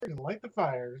light the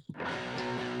fires.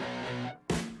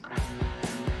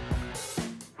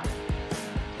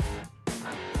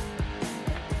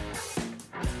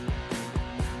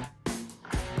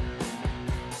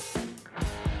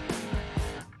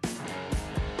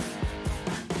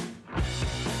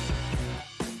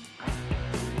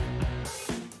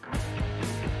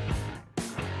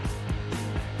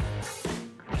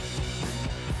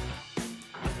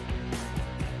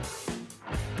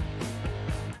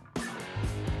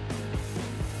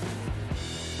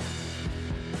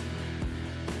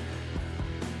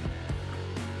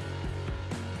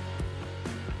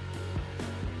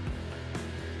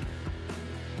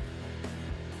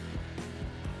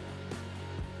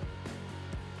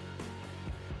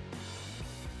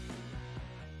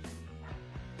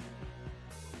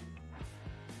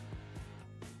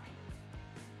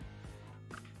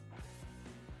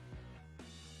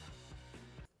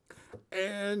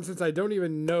 And since I don't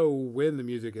even know when the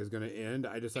music is going to end,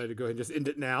 I decided to go ahead and just end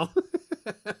it now.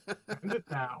 End it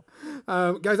now.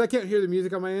 Guys, I can't hear the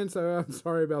music on my end, so I'm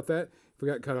sorry about that. We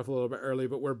got cut off a little bit early,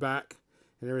 but we're back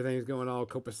and everything's going all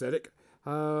copacetic.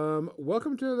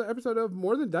 Welcome to the episode of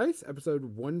More Than Dice, episode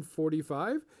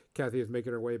 145. Kathy is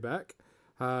making her way back.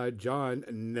 John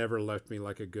never left me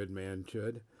like a good man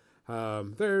should.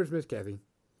 There's Miss Kathy.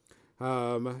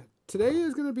 Today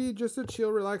is going to be just a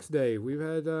chill, relaxed day. We've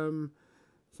had,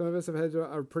 some of us have had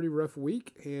a pretty rough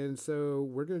week, and so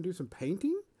we're going to do some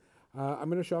painting. I'm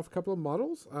going to show off a couple of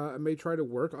models. I may try to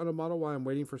work on a model while I'm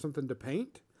waiting for something to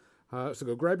paint. So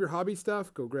go grab your hobby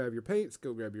stuff, go grab your paints,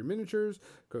 go grab your miniatures,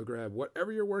 go grab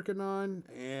whatever you're working on,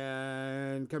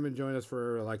 and come and join us for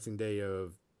a relaxing day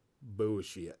of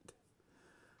bullshit.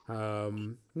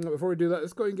 Before we do that,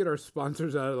 let's go ahead and get our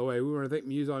sponsors out of the way. We want to thank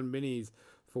Muse on Minis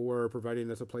for providing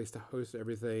us a place to host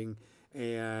everything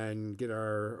and get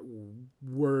our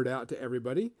word out to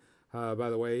everybody. By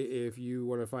the way, if you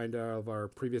want to find out of our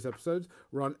previous episodes,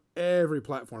 we're on every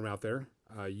platform out there.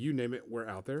 You name it, we're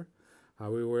out there.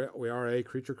 We are a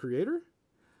creature creator.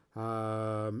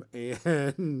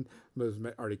 And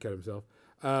Moses already cut himself.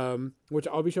 Which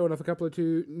I'll be showing off a couple of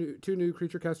two new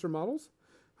creature caster models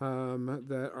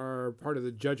that are part of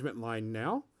the Judgment line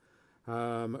now. We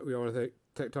want to thank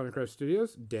Tectonic Craft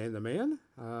Studios, Dan the Man.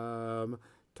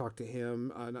 Talked to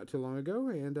him not too long ago,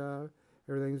 and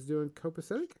everything's doing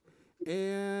copacetic.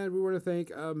 And we want to thank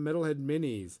Metalhead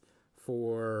Minis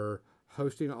for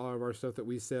hosting all of our stuff that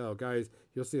we sell. Guys,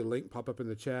 you'll see a link pop up in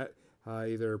the chat,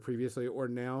 either previously or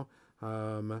now.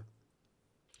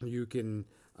 You can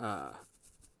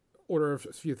order a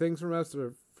few things from us, or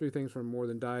a few things from More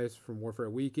Than Dice, from Warfare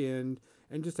Weekend,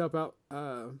 and just help out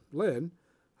Lynn.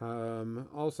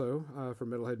 Also for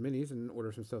Metalhead Minis, and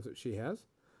order some stuff that she has.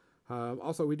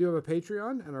 Also, we do have a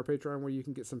Patreon, and our Patreon where you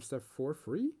can get some stuff for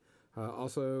free.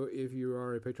 Also, if you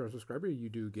are a Patreon subscriber, you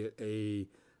do get a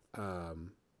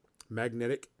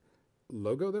magnetic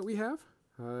logo that we have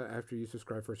after you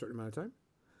subscribe for a certain amount of time.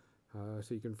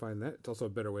 So you can find that. It's also a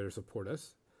better way to support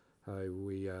us.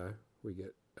 We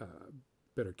get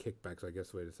better kickbacks, I guess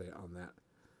the way to say it on that.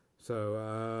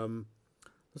 So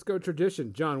let's go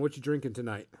tradition. John, what you drinking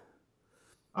tonight?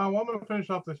 Well, I'm going to finish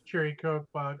off this cherry Coke,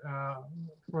 but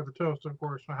for the toast, of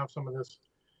course, I have some of this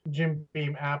Jim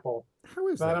Beam apple. How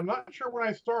is that? I'm not sure when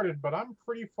I started, but I'm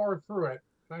pretty far through it.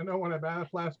 I know when I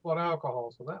last bought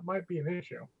alcohol, so that might be an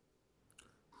issue.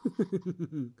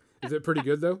 Is it pretty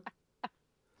good, though?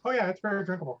 Oh, yeah, it's very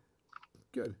drinkable.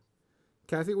 Good.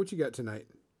 Kathy, what you got tonight?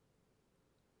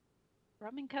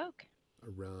 Rum and Coke.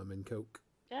 A rum and Coke.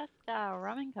 Just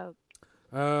rum and Coke.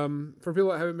 For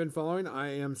people that haven't been following,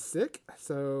 I am sick,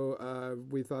 so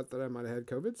we thought that I might have had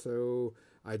COVID, so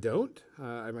I don't.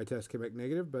 My test came back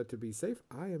negative, but to be safe,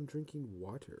 I am drinking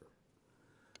water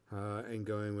and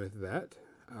going with that.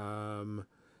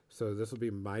 So this will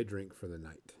be my drink for the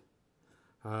night.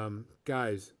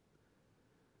 Guys,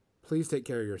 please take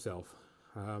care of yourself.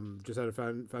 Just had to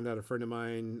found out a friend of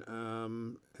mine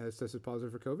has tested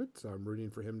positive for COVID, so I'm rooting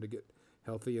for him to get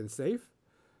healthy and safe.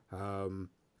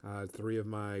 3 of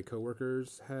my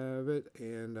coworkers have it,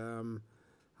 and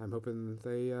I'm hoping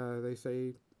they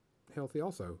stay healthy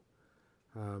also.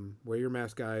 Wear your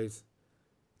mask, guys.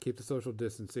 Keep the social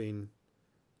distancing.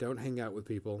 Don't hang out with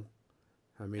people.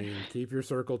 I mean, keep your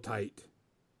circle tight.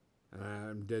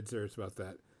 I'm dead serious about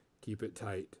that. Keep it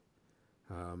tight.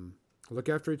 Look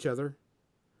after each other.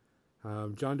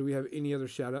 John, do we have any other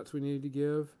shout-outs we need to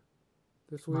give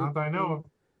this week? Not that I know of.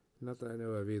 Not that I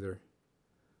know of either.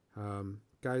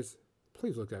 Guys,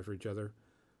 please look after each other.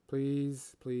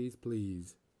 Please, please,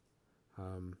 please.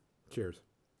 Cheers.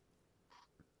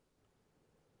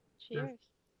 Cheers.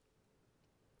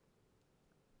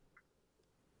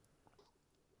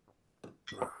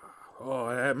 Oh,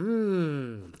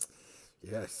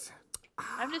 yes.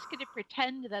 I'm just gonna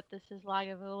pretend that this is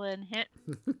Lagavulin.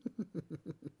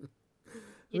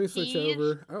 Let me switch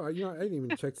over. Oh, I didn't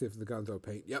even check if the Gonzo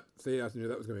paint. Yep. See, I knew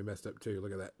that was going to be messed up too.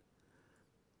 Look at that.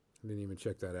 I didn't even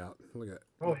check that out. Look at that.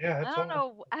 Oh yeah, I don't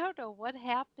know what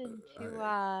happened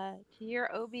to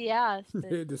your OBS.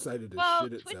 But, It decided to well,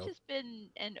 shit Twitch itself. has been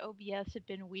and OBS have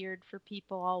been weird for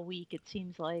people all week. It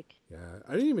seems like. Yeah,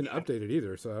 I didn't even update it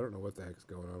either, so I don't know what the heck's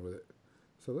going on with it.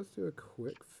 So let's do a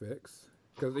quick fix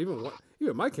because even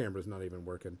my camera's not even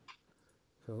working.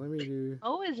 So let me do.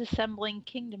 Mo is assembling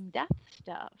Kingdom Death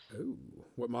stuff. Oh,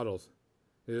 what models?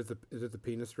 Is it the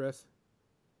penis dress?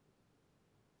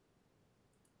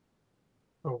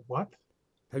 Oh, what?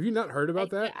 Have you not heard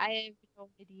about that? I have no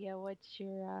idea what's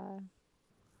your.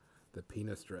 The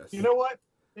penis dress. You know what?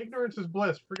 Ignorance is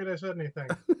bliss. Forget I said anything.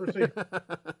 Proceed.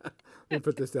 Let me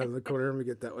put this down in the corner. Let me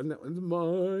get that one. That one's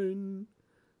mine.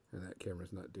 And that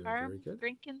camera's not doing very good.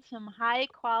 Drinking some high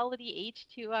quality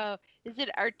H2O. Is it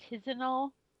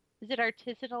artisanal? Is it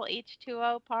artisanal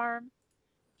H2O, Parm?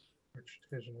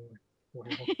 Artisanal. Wow.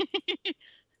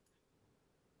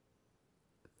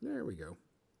 There we go.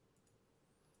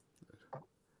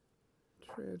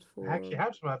 Transform. I actually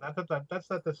have some of that. That's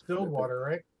that distilled water,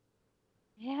 right?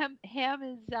 Ham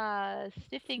is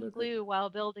sniffing glue while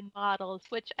building models,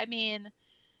 which, I mean,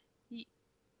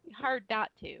 hard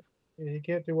not to. Yeah, you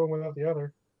can't do one without the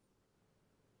other.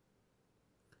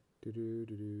 Okay,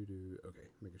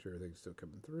 making sure everything's still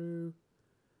coming through.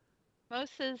 Mo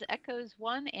says Echoes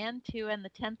 1 and 2 and the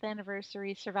 10th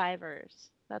anniversary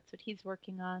survivors. That's what he's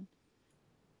working on.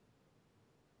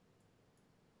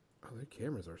 Oh, their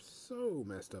cameras are so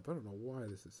messed up. I don't know why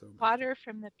this is so messed Water up.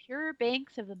 from the pure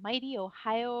banks of the mighty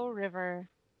Ohio River.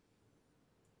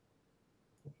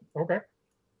 Okay.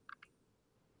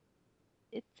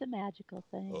 It's a magical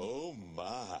thing. Oh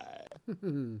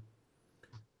my.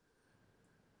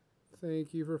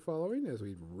 Thank you for following as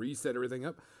we reset everything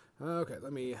up. Okay,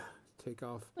 let me take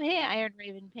off. Hey, Iron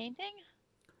Raven Painting.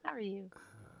 How are you?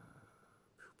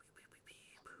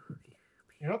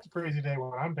 You know, it's a crazy day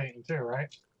when I'm painting too,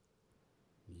 right?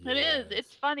 It is.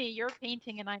 It's funny. You're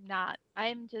painting and I'm not.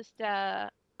 I'm just,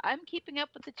 I'm keeping up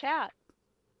with the chat.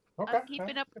 Okay. I'm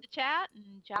keeping up with the chat, and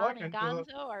John and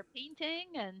Gonzo are painting,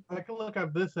 and I can look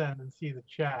at this end and see the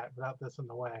chat without this in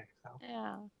the way. So.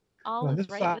 yeah, all On is this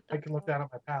right side, with the I can look down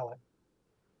at my palette.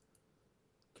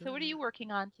 So what are you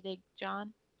working on today,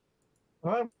 John?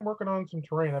 I'm working on some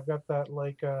terrain. I've got that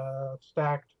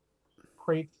stacked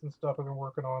crates and stuff I've been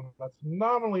working on. That's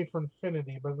nominally for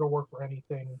Infinity, but it'll work for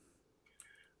anything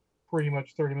pretty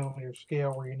much 30mm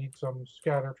scale where you need some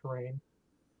scatter terrain.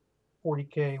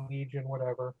 40K, Legion,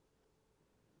 whatever.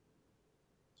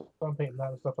 So I'm painting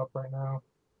that stuff up right now.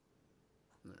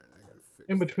 Right,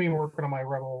 in between working on my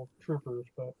Rebel Troopers,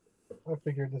 but I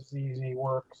figured this is easy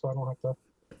work, so I don't have to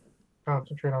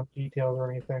concentrate on details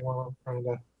or anything while I'm trying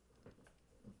to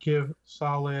give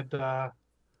solid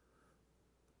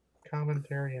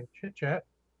commentary and chit chat.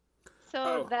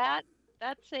 So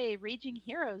that's a Raging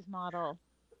Heroes model.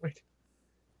 Wait.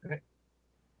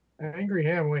 Angry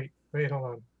Ham, wait, hold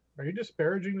on. Are you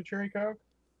disparaging the Cherry Coke?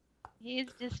 He's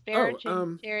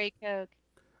disparaging Cherry Coke.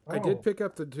 I did pick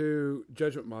up the 2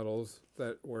 Judgment models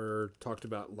that were talked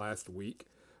about last week.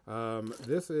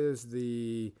 This is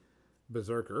the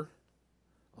Berserker,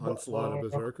 Onslaught of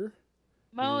Berserker.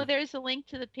 Mo, there's a link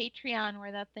to the Patreon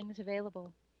where that thing's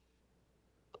available.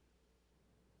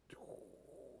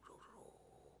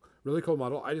 Really cool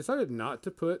model. I decided not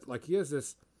to put, he has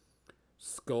this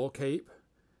skull cape,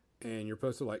 and you're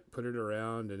supposed to, put it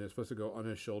around, and it's supposed to go on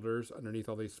his shoulders underneath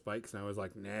all these spikes, and I was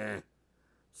like, nah.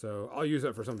 So I'll use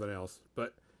that for something else.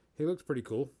 But he looks pretty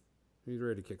cool. He's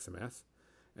ready to kick some ass.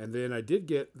 And then I did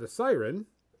get the Siren.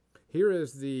 Here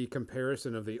is the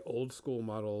comparison of the old school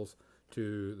models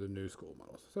to the new school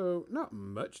models. So not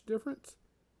much difference.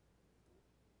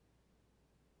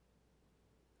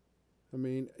 I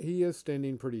mean, he is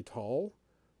standing pretty tall,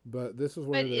 but this is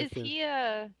one of those things.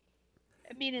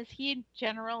 Is he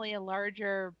generally a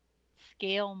larger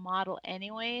scale model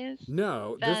anyways?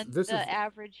 No, than this the is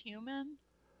average human?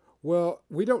 Well,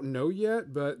 we don't know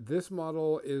yet, but this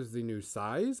model is the new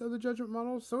size of the Judgment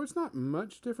models, so it's not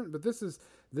much different, but this is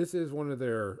one of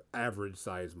their average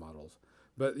size models.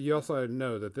 But you also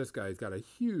know that this guy's got a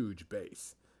huge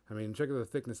base. I mean, check out the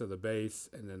thickness of the base,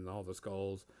 and then all the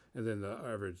skulls, and then the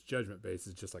average Judgment base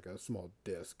is just like a small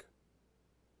disc.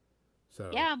 So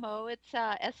yeah, Mo, it's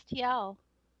STL.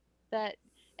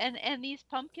 And these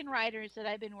pumpkin riders that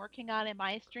I've been working on in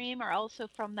my stream are also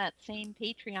from that same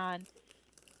Patreon.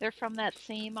 They're from that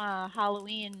same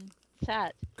Halloween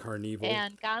set. Carnival.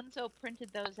 And Gonzo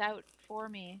printed those out for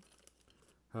me.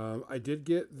 I did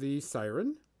get the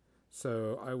Siren,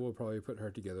 so I will probably put her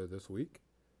together this week.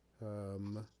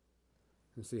 And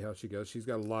see how she goes. She's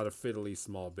got a lot of fiddly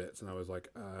small bits, and I was like,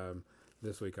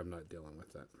 this week I'm not dealing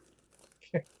with that.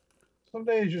 Some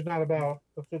days just not about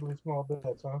the fiddly small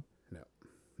bits, huh?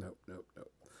 Nope.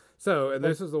 So, and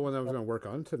this is the one I was going to work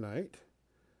on tonight.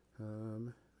 Let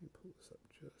me pull this up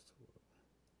just a little.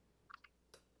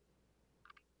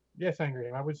 Yes,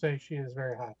 Angry. I would say she is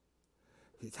very hot.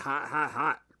 It's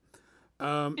hot.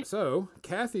 So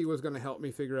Kathy was going to help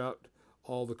me figure out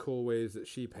all the cool ways that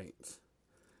she paints.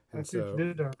 And That's what you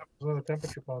did. That was another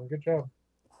temperature phone. Good job.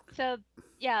 So,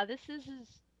 yeah, this is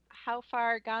how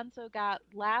far Gonzo got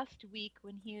last week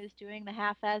when he was doing the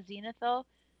half-ass Zenithal.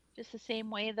 Just the same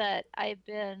way that I've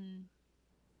been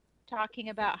talking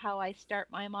about how I start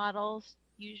my models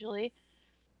usually,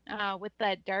 with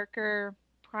that darker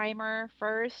primer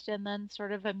first, and then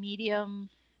sort of a medium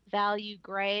value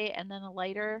gray, and then a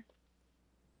lighter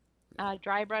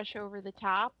dry brush over the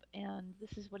top. And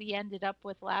this is what he ended up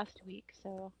with last week.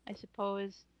 So I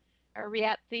suppose, are we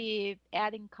at the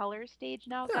adding color stage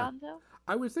now, Yeah. Gonzo?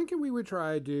 I was thinking we would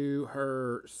try do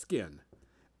her skin,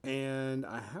 and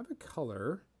I have a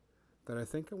color that I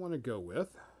think I want to go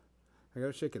with. I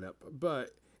gotta shake it up, but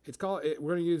it's called.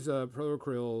 We're gonna use Pro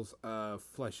Acryl's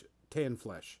flesh, tan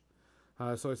flesh.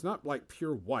 So it's not like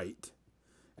pure white,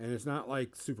 and it's not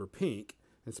like super pink.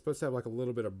 It's supposed to have like a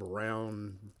little bit of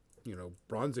brown,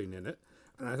 bronzing in it.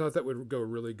 And I thought that would go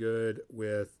really good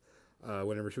with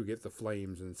whenever she would get the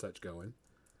flames and such going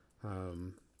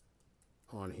on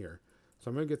here. So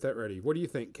I'm gonna get that ready. What do you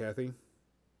think, Kathy?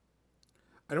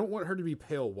 I don't want her to be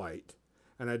pale white.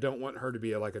 And I don't want her to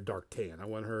be like a dark tan. I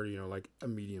want her, like a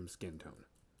medium skin tone.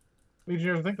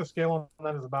 I think the scale on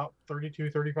that is about 32,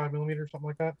 35 millimeters, something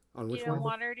like that. On which You don't one?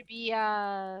 want her to be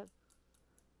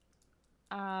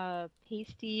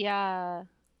pasty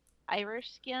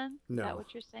Irish skin? No. Is that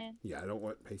what you're saying? Yeah, I don't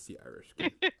want pasty Irish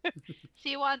skin. So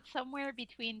you want somewhere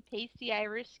between pasty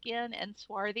Irish skin and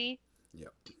swarthy?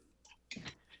 Yep.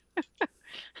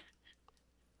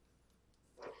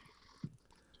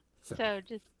 So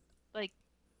just like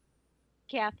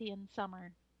Kathy in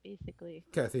summer, basically.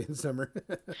 Kathy in summer.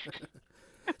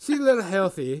 She's a little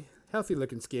healthy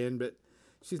looking skin, but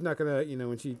she's not gonna,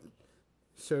 when she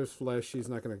shows flesh, she's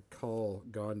not gonna call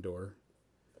Gondor.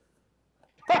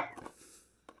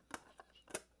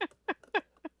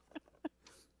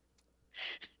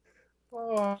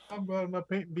 Oh, I'm not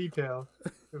painting details.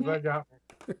 Because that got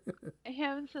me.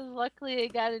 Ham says, luckily I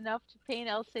got enough to paint,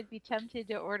 else I'd be tempted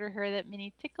to order her. That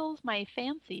mini tickles my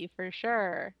fancy for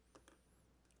sure.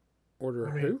 Order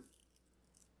I mean- who?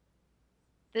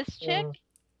 This chick,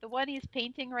 the one he's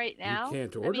painting right now. You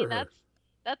can't order her.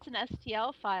 That's an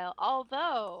STL file.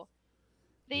 Although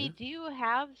they do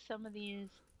have some of these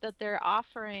that they're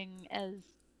offering as,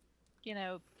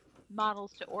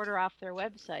 models to order off their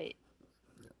website.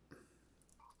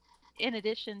 In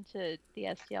addition to the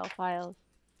STL files.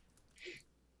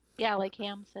 Yeah, like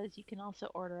Ham says, you can also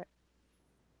order it.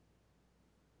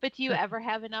 But do you ever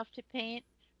have enough to paint?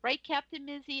 Right, Captain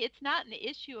Mizzy? It's not an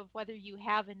issue of whether you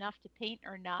have enough to paint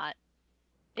or not.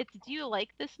 It's, do you like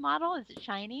this model? Is it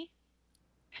shiny?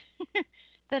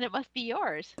 Then it must be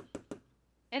yours.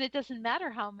 And it doesn't matter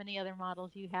how many other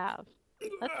models you have.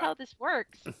 That's how this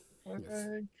works. It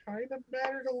kind of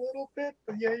mattered a little bit,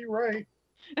 but yeah, you're right.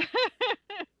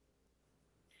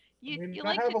 You I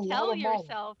like have to a lot tell of models.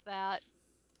 yourself that.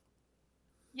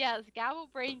 Yes, Gobble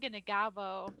Brain gonna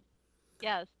gobbo.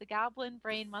 Yes, the goblin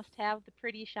brain must have the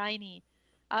pretty shiny.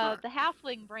 The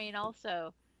halfling brain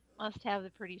also must have the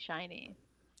pretty shiny.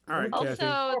 All right, Kathy.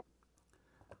 Also,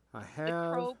 I the have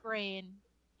crow brain.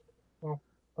 I'm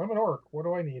an orc. What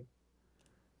do I need?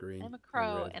 green. I'm a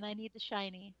crow, and red. and I need the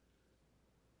shiny.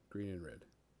 Green and red.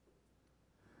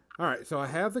 All right, so I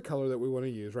have the color that we want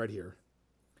to use right here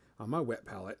on my wet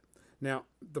palette. Now,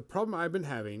 the problem I've been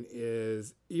having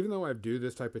is, even though I do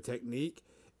this type of technique,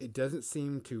 it doesn't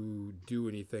seem to do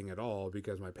anything at all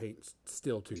because my paint's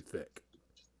still too thick.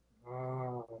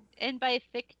 And by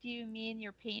thick, do you mean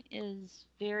your paint is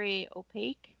very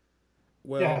opaque?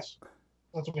 Well, Yes,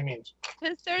 that's what it means.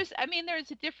 Because there's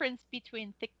a difference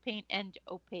between thick paint and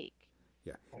opaque.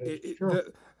 yeah. It's true.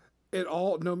 It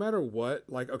all, no matter what,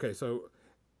 like, okay, so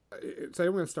say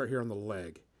I'm going to start here on the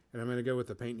leg, and I'm going to go with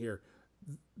the paint here.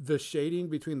 The shading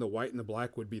between the white and the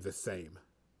black would be the same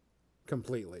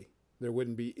completely. There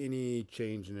wouldn't be any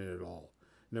change in it at all,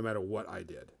 no matter what I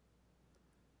did.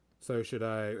 So should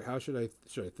I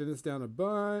thin this down a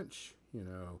bunch?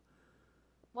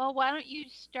 Well, why don't you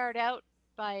start out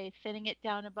by thinning it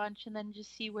down a bunch and then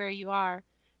just see where you are.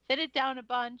 Thin it down a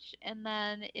bunch, and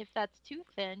then if that's too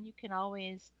thin, you can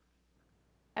always,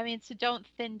 I mean, so don't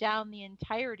thin down the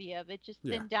entirety of it, just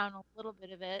Yeah. thin down a little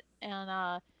bit of it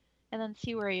and then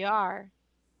see where you are.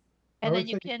 I And would then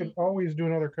you say you can, could always do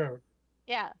another coat.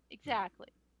 yeah, exactly.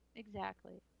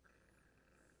 Exactly.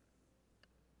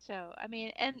 So, I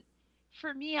mean, and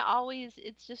for me, always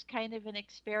it's just kind of an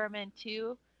experiment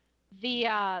too.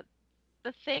 The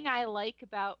the thing I like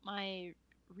about my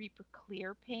Reaper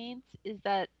Clear paints is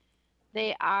that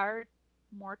they are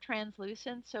more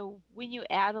translucent. So when you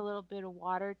add a little bit of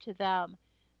water to them,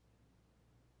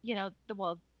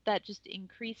 well, that just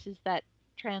increases that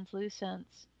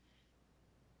translucence.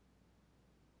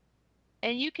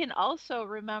 And you can also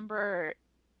remember,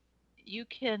 you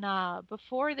can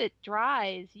before it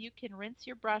dries, you can rinse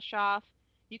your brush off.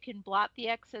 You can blot the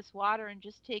excess water and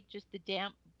just take just the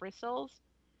damp bristles,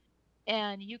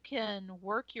 and you can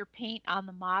work your paint on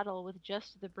the model with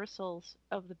just the bristles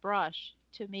of the brush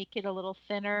to make it a little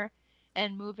thinner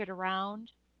and move it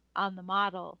around on the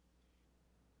model,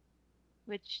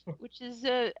 which is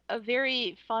a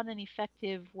very fun and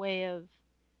effective way of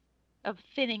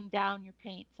thinning down your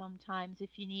paint sometimes if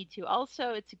you need to.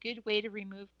 Also, it's a good way to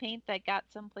remove paint that got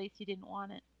someplace you didn't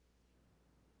want it,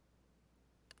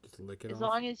 Just lick it as off.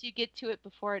 long as you get to it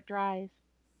before it dries.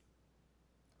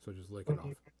 So just lick it off.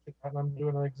 And I'm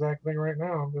doing the exact thing right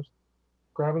now. I'm just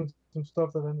grabbing some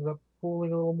stuff that ended up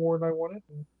pooling a little more than I wanted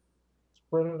and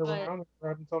spreading it But around and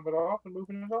grabbing some of it off and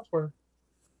moving it elsewhere.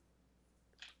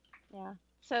 yeah,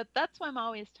 so that's why I'm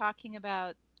always talking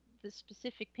about the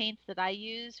specific paints that I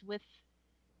use with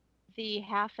the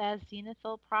half-as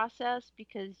zenithal process,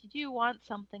 because you do want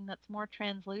something that's more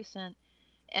translucent,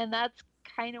 and that's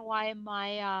kind of why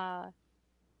my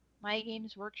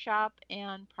Games Workshop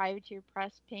and Privateer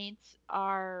Press paints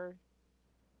are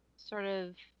sort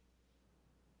of,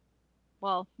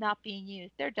 well, not being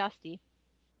used. They're dusty.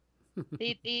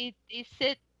 They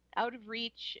sit out of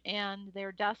reach, and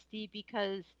they're dusty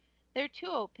because they're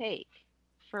too opaque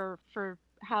for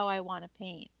how I want to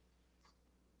paint.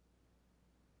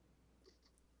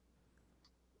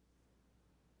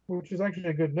 Which is actually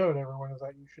a good note, everyone, is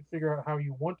that you should figure out how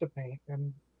you want to paint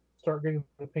and start getting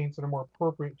the paints that are more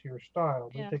appropriate to your style.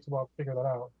 But it Yeah. takes a while to figure that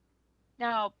out.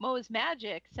 Now, Moe's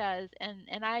Magic says,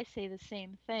 and I say the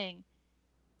same thing.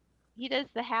 He does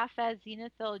the half-as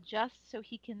zenithal just so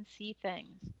he can see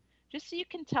things, just so you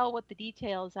can tell what the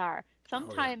details are. Oh yeah.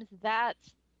 Sometimes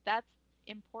that's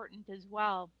important as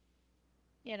well,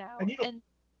 And you know, and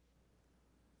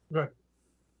good.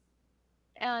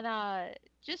 and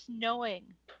just knowing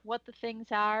what the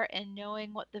things are and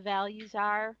knowing what the values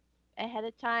are ahead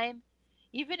of time.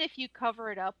 Even if you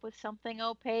cover it up with something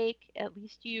opaque, at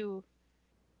least you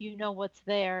know what's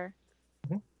there.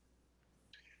 Mm-hmm.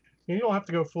 You don't have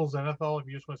to go full zenithal if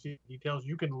you just want to see details.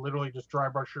 You can literally just dry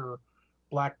brush your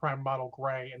black prime model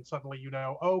gray, and suddenly you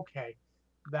know, okay,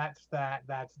 that's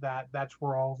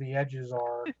where all the edges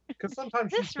are. Because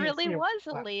sometimes you This can't really see them. was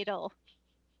a ladle.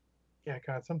 Yeah,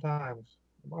 God, sometimes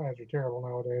my eyes are terrible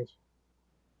nowadays.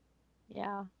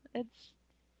 Yeah, it's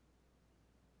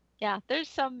yeah. There's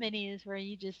some minis where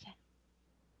you're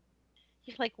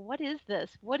like, what is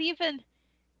this? What even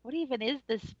is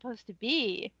this supposed to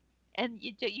be? And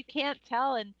you can't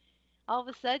tell, and all of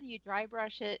a sudden you dry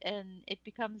brush it and it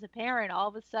becomes apparent. All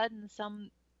of a sudden,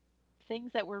 some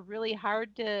things that were really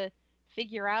hard to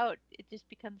figure out, it just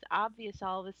becomes obvious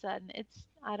all of a sudden.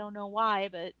 I don't know why,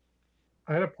 but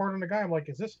I had a part on the guy. I'm like,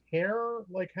 is this hair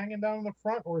like hanging down in the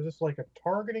front, or is this like a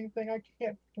targeting thing? I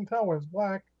can't can tell when it's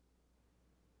black.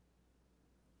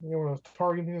 You know, one of those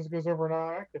targeting things that goes over an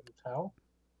eye. I couldn't tell.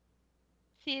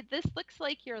 see, this looks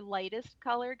like your lightest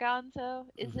color, Gonzo.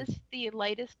 Is Mhm. this the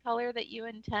lightest color that you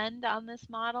intend on this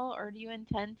model, or do you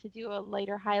intend to do a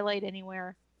lighter highlight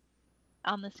anywhere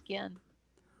on the skin?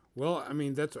 Well, I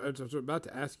mean that's I was about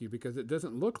to ask you because it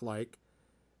doesn't look like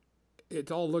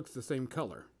it all looks the same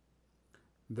color.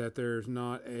 That there's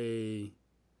not a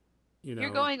you You're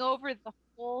know. going over the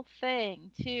whole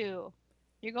thing, too.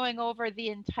 You're going over the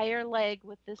entire leg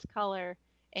with this color,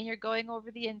 and you're going over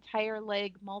the entire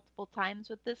leg multiple times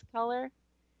with this color,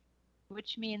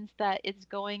 which means that it's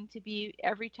going to be,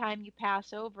 every time you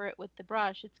pass over it with the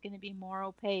brush, it's going to be more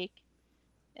opaque.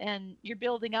 And you're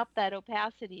building up that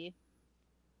opacity.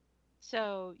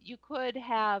 So you could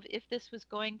have, if this was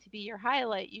going to be your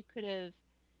highlight, you could have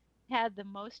had the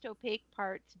most opaque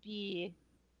parts be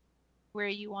where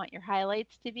you want your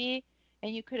highlights to be,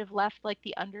 and you could have left like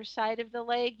the underside of the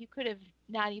leg. You could have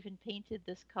not even painted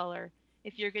this color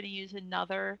if you're going to use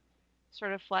another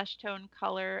sort of flesh tone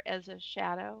color as a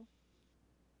shadow.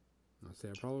 I'll say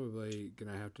I'm probably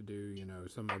gonna have to do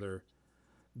some other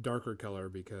darker color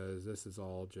because this is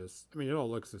all just. I mean, it all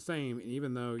looks the same. And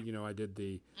even though I did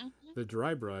Hmm. the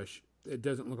dry brush, it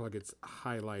doesn't look like it's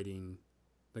highlighting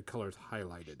the colors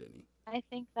highlighted any. I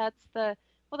think that's the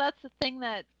well, that's the thing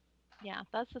that yeah,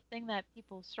 that's the thing that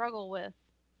people struggle with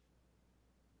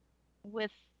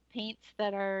paints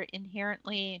that are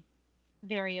inherently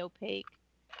very opaque.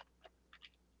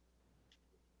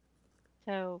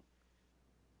 So,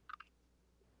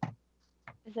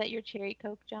 is that your cherry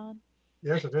Coke, John?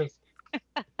 Yes, it is.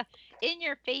 In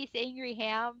your face, angry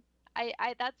ham.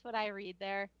 I that's what I read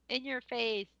there. In your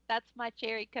face. That's my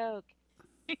cherry Coke.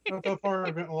 That's how far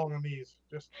I've been along on these.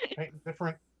 Just paint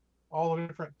all the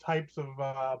different types of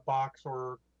box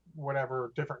or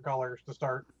whatever, different colors to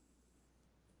start.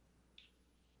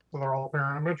 So they're all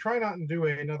apparent. I'm gonna try not and do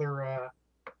another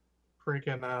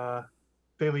freaking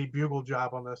Daily Bugle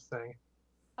job on this thing.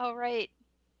 Oh right.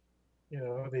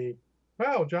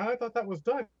 Wow, John, I thought that was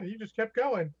done. You just kept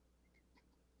going.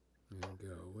 And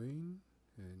going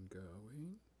and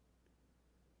going.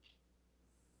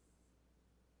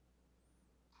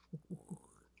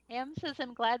 Ham says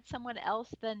I'm glad someone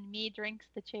else than me drinks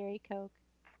the cherry Coke.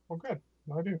 Well, good.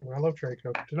 I do. I love cherry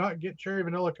Coke. Do not get cherry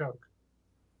vanilla Coke.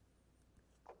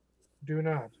 Do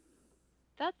not.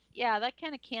 That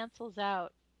kind of cancels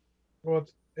out. Well,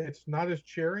 it's not as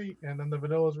cherry, and then the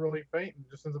vanilla is really faint and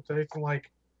just ends up tasting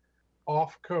like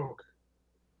off Coke.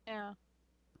 Yeah.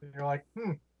 And you're like,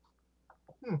 hmm.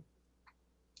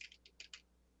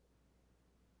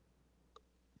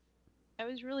 I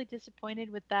was really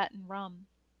disappointed with that in rum.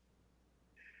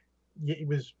 It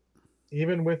was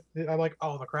even with I'm like,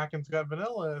 oh, the Kraken's got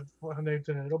vanilla notes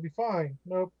in it. It'll be fine.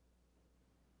 Nope.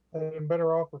 I'm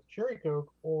better off with cherry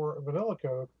Coke or vanilla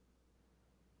Coke.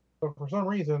 But for some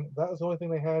reason, that was the only thing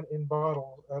they had in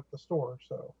bottles at the store.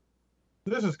 So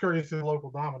this is courtesy of the local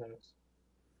Domino's.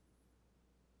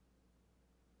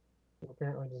 It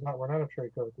apparently does not run out of cherry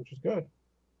Coke, which is good.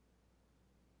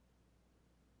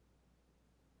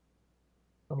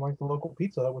 Unlike the local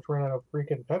Pizza Hut, which ran out of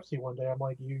freaking Pepsi one day. I'm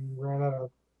like, you ran out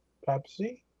of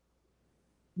Pepsi?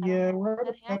 I don't Yeah, know we're what out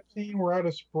of happened. Pepsi. We're out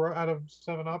of Sprite, out of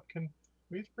 7-Up. Can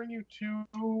we just bring you 2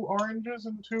 oranges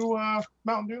and 2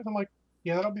 Mountain Dews? I'm like,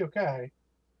 yeah, that'll be okay.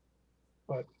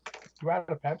 But you out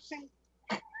of Pepsi?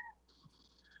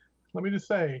 Let me just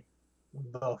say,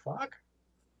 the fuck?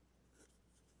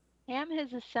 Ham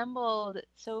has assembled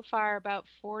so far about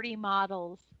 40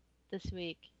 models this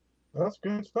week. That's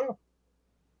good stuff.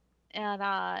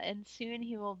 And soon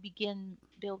he will begin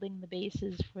building the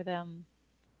bases for them.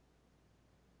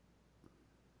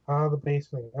 The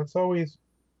basing. That's always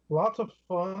lots of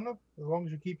fun as long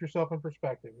as you keep yourself in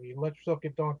perspective. You let yourself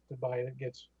get daunted by it, it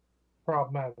gets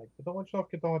problematic. But don't let yourself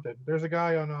get daunted. There's a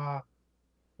guy on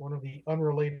one of the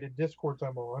unrelated discords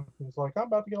I'm on who's like, I'm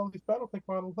about to get all these Battletech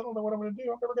models. I don't know what I'm going to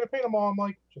do. I'm never going to paint them all. I'm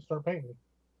like, just start painting.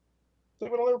 So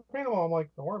if I don't ever paint them all, I'm like,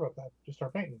 don't worry about that. Just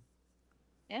start painting.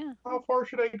 Yeah. How far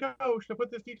should I go? Should I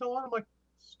put this detail on? I'm like,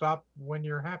 stop when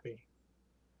you're happy.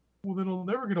 Well, then I'll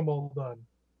never get them all done,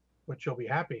 but you'll be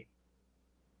happy.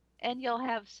 And you'll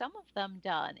have some of them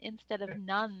done instead of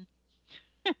none.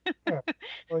 Yeah,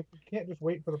 like you can't just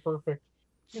wait for the perfect.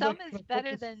 He's Some like, is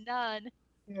better than none.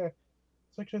 yeah,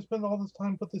 it's like, should I spend all this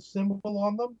time put this symbol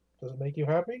on them? Does it make you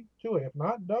happy? Do it. If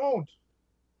not, don't.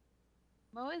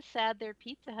 Mo is sad their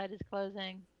Pizza Hut is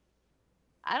closing.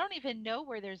 I don't even know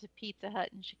where there's a Pizza Hut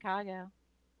in Chicago.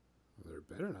 Well, there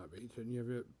better not be. Shouldn't you have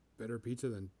a better pizza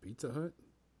than Pizza Hut?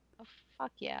 Oh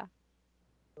fuck yeah.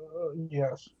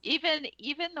 Yes. Even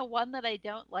the one that I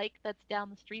don't like that's down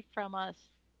the street from us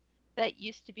that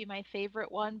used to be my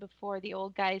favorite one before the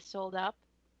old guys sold up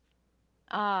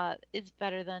is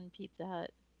better than Pizza Hut.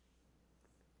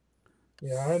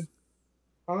 Yeah,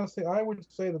 honestly, I would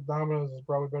say that Domino's is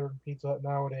probably better than Pizza Hut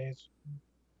nowadays.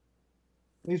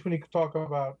 At least when you talk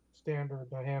about standard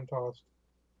hand tossed.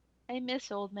 I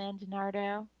miss old man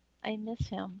DiNardo. I miss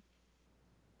him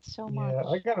so Yeah, much.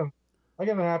 I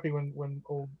get happy when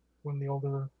the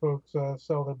older folks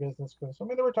sell their business because I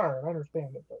mean they're retired. I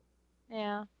understand it, but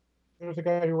Yeah. there's a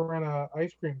guy who ran a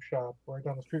ice cream shop right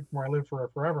down the street from where I lived for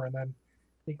forever, and then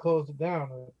he closed it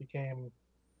down and it became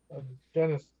a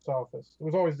dentist's office. It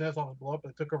was always a dentist's office blew up,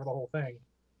 but they took over the whole thing.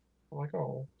 I'm like,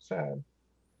 oh, sad.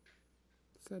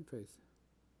 Sad face.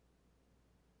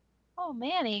 Oh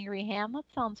man, Angry Ham, that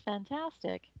sounds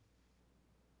fantastic.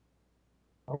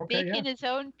 Okay, yeah, Baking his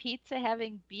own pizza,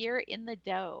 having beer in the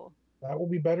dough. that will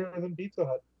be better than Pizza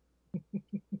Hut.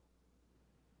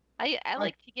 I I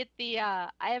like to get the I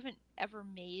haven't ever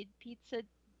made pizza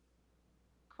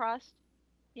crust,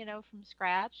 from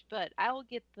scratch, but I will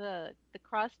get the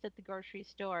crust at the grocery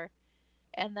store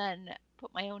and then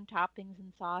put my own toppings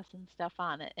and sauce and stuff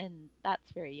on it, and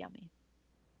that's very yummy.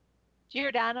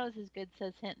 Giordano's is good,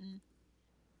 says Hinton.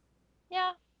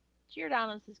 Yeah,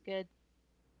 Giordano's is good.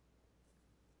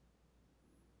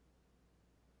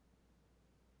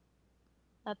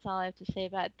 That's all I have to say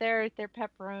about it. Their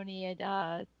pepperoni. It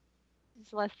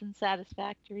is less than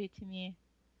satisfactory to me.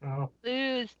 Oh,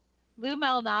 Lou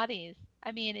Malnati's.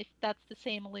 I mean, if that's the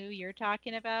same Lou you're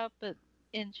talking about, but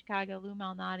in Chicago, Lou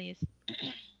Malnati's,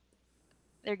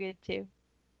 they're good too.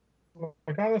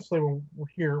 like honestly, when we're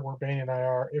here, where Bane and I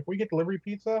are, if we get delivery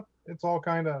pizza, it's all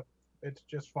kind of, it's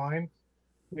just fine.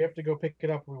 We have to go pick it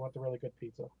up if we want the really good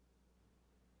pizza.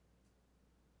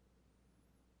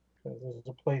 Because there's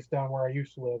a place down where I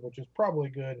used to live, which is probably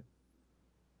good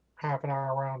half an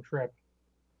hour round trip,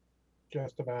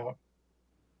 just about,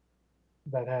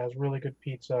 that has really good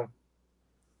pizza.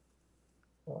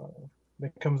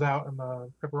 That comes out and the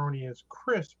pepperoni is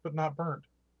crisp but not burnt.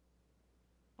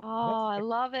 Oh, I That's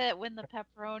love it when the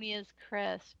pepperoni is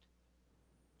crisp,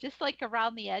 just like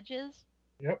around the edges.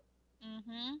 yep,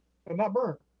 Mm-hmm. but not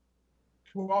burnt.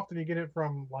 Too often you get it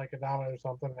from like a Domino or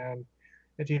something, and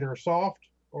it's either soft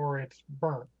or it's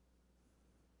burnt.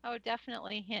 Oh,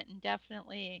 definitely, Hinton,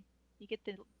 definitely. You get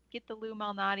the Lou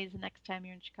Malnati's the next time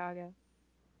you're in Chicago.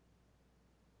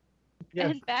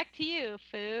 Yes, And back to you,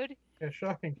 food. yeah,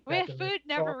 shocking, Well, Captain. food It's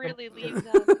never often- really leaves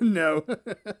us. No.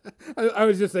 I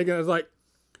was just thinking, I was like,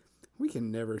 we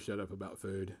can never shut up about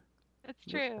food. It's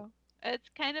true. It's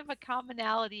kind of a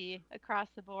commonality across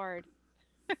the board.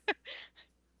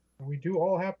 We do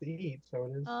all have to eat, so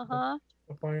it is Uh-huh.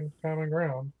 to find common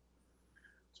ground.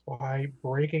 That's why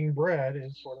breaking bread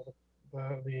is sort of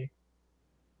the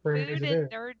phrase Food it and is.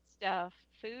 nerd stuff.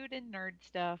 Food and nerd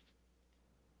stuff.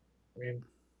 I mean,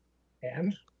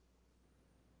 and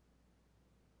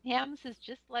Hams is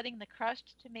just letting the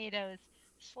crushed tomatoes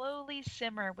slowly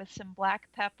simmer with some black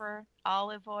pepper,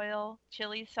 olive oil,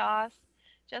 chili sauce,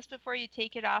 just before you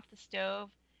take it off the stove,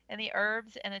 and the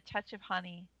herbs and a touch of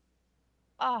honey.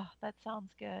 Oh, that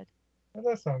sounds good. that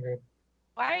does sound good.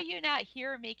 Why are you not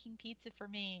here making pizza for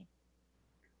me?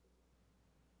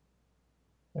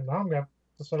 And now I'm gonna have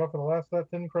to set up for the last of that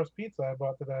thin crust pizza I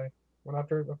bought today. When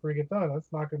after we get done,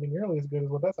 that's not gonna be nearly as good as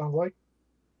what that sounds like.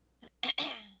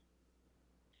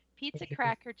 Pizza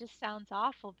cracker just sounds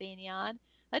awful, Banyan.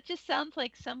 That just sounds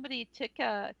like somebody took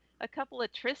a couple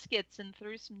of Triscuits and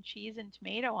threw some cheese and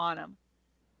tomato on them.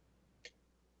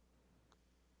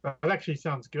 That actually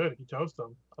sounds good if you toast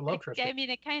them. I love Triscuit. I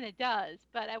mean, it kind of does,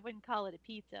 but I wouldn't call it a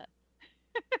pizza.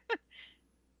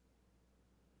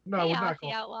 No, I Hey, would not Aussie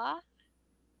call. Outlaw.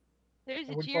 There's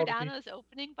I a wouldn't call it a pizza. Giordano's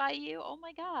opening by you. Oh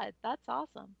my God, that's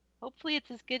awesome. Hopefully,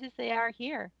 it's as good as they are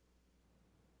here.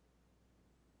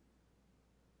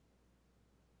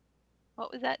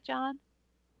 What was that, John?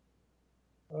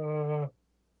 Train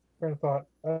of thought.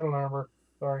 I don't remember.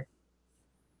 Sorry.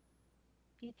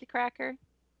 Pizza cracker?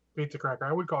 Pizza cracker.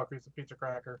 I would call it pizza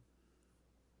cracker.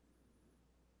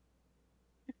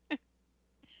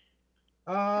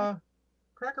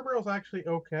 Cracker Barrel's actually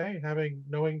okay,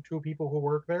 knowing two people who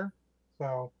work there,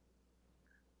 so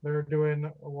they're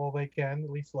doing all they can, at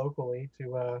least locally,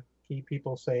 to keep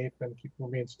people safe and keep people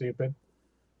from being stupid.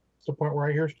 It's the point where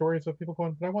I hear stories of people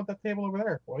going, "But I want that table over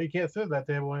there." Well, you can't sit at that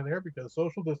table in there because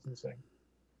social distancing.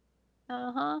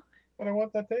 Uh-huh. But I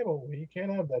want that table. Well, you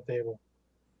can't have that table.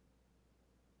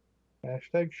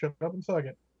 Hashtag shut up and suck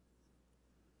it.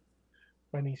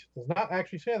 My niece does not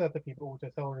actually say that to people, which I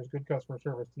tell her is good customer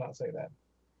service to not say that.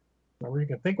 Remember, you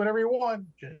can think whatever you want,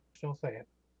 just don't say it.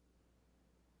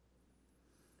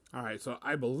 All right, so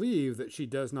I believe that she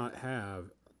does not have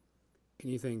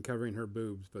anything covering her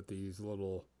boobs but these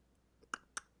little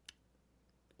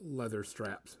leather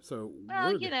straps. So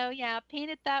Well, yeah, paint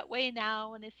it that way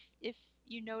now, and if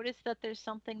you notice that there's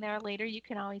something there later, you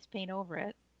can always paint over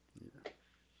it. Yeah.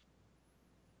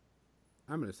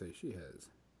 I'm going to say she has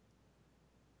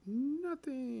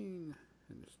nothing,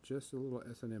 and it's just a little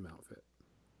S&M outfit.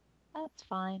 That's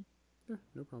fine. Yeah,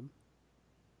 no problem.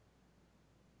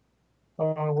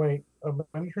 Wait,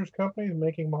 Avengers Company is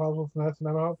making models with an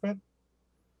S&M outfit?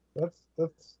 That's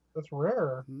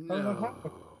rare. How does that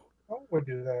happen? No. Who would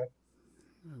do that?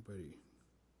 Nobody.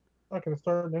 Not gonna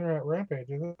start an internet rampage,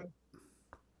 is it?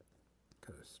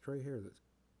 Got a stray hair that's...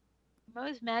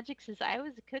 Moe's Magic says, I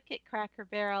was a cook at Cracker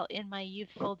Barrel in my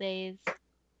youthful days.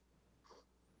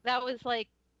 That was like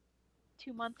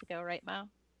 2 months ago, right, Mo?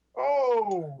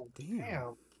 Oh,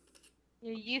 Damn.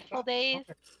 Your youthful days?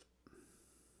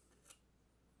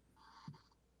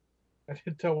 I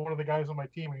did tell one of the guys on my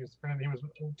team he was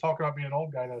talking about being an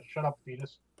old guy to shut up,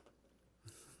 fetus.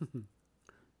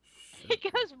 It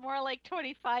goes more like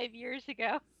 25 years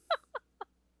ago.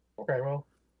 Okay, well.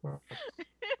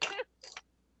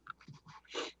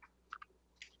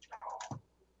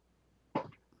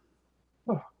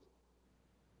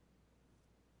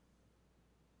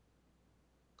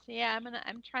 So yeah,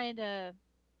 I'm trying to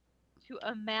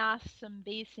amass some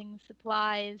basing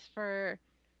supplies for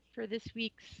this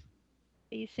week's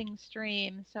basing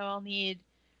stream. So I'll need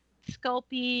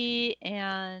Sculpey,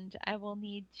 and I will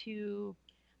need to.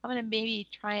 I'm gonna maybe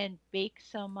try and bake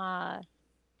some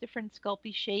different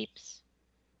Sculpey shapes.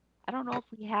 I don't know if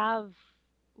we have.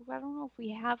 I don't know if we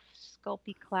have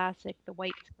Sculpey Classic, the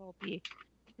white Sculpey,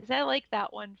 because I like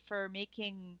that one for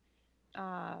making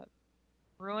uh,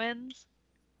 ruins.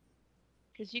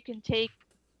 Because you can take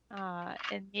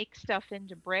and make stuff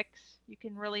into bricks. You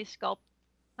can really sculpt.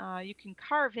 You can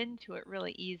carve into it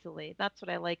really easily. That's what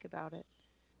I like about it.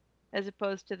 As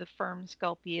opposed to the firm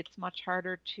Sculpey, it's much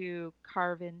harder to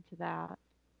carve into that.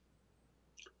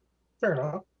 Fair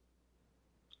enough.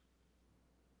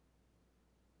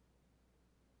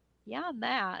 Beyond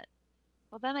that,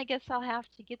 well, then I guess I'll have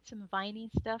to get some viney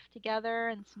stuff together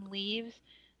and some leaves.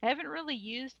 I haven't really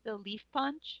used the leaf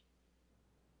punch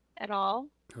at all.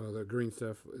 Oh, the green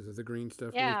stuff. Is it the green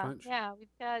stuff leaf Yeah, punch? yeah, we've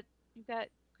got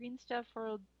green stuff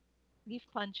for leaf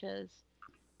punches,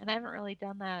 and I haven't really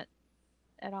done that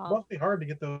at It all. must be hard to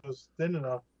get those thin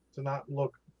enough to not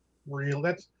look real.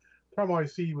 That's the problem I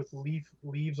see with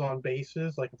leaves on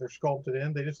bases. Like if they're sculpted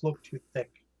in, they just look too thick.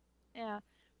 Yeah.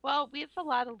 Well, we have a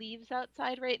lot of leaves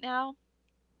outside right now,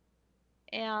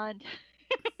 and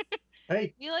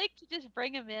Hey, we like to just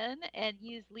bring them in and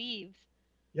use leaves.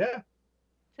 yeah,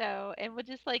 So, and we'll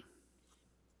just like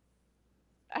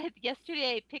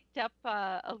yesterday I picked up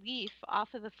a leaf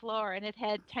off of the floor and it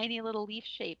had tiny little leaf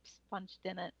shapes punched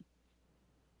in it.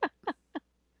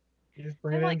 you just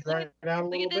bring I'm it in, like, dry it out a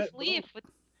look little at this bit. leaf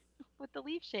with the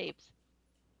leaf shapes.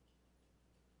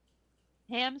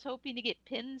 Ham's hoping to get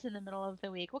pins in the middle of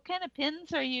the week. What kind of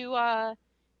pins are you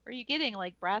getting?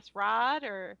 Like brass rod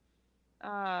or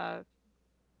uh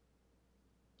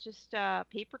just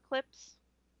paper clips?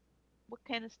 What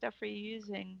kind of stuff are you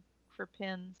using for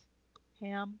pins,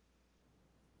 Ham?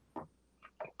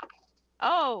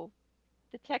 Oh,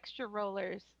 the texture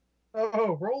rollers.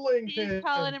 Oh, rolling He's pin.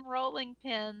 calling them rolling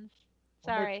pins. I'm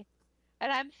like, Sorry.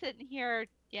 And I'm sitting here,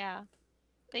 yeah,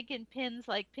 thinking pins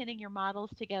like pinning your models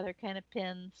together kind of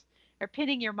pins, or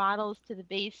pinning your models to the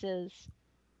bases,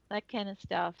 that kind of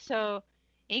stuff. So,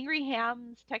 Angry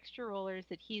Ham's texture rollers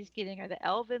that he's getting are the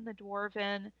Elven, the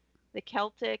Dwarven, the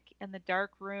Celtic, and the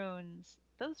Dark Runes.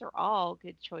 Those are all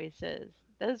good choices.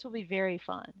 Those will be very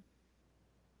fun.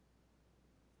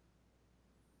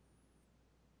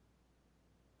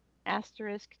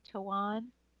 Asterisk Tawan.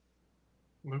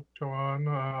 Luke Tuan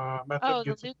method, Oh,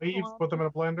 the get some Luke leaves, Tawan. put them in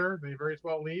a blender. They very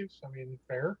small leaves. I mean,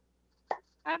 fair.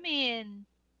 I mean,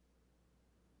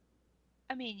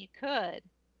 you could.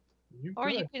 You Or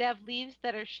you could. could have leaves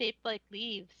that are shaped like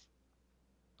leaves,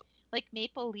 like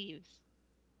maple leaves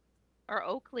or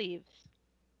oak leaves.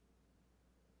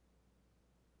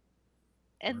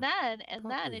 And Or then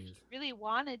if you leaves. really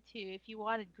wanted to, if you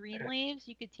wanted green leaves,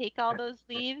 you could take all those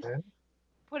leaves,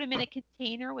 put them in a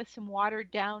container with some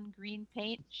watered down green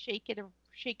paint, shake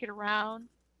it around,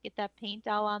 get that paint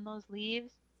all on those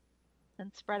leaves,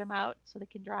 and spread them out so they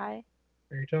can dry.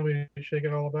 Are you telling me to shake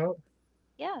it all about?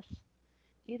 Yes,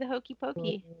 do the hokey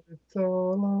pokey. It's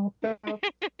all about.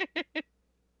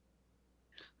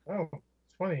 Oh,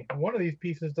 it's funny. One of these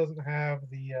pieces doesn't have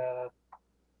the.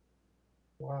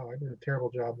 Wow, I did a terrible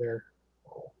job there.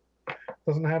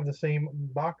 Doesn't have the same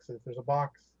boxes. There's a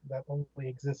box that only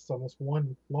exists on this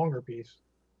one longer piece.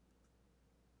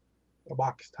 A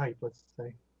box type, let's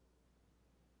say.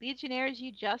 Legionnaires,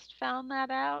 you just found that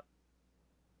out?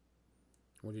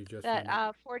 What do you just That find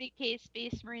out? 40K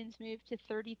Space Marines moved to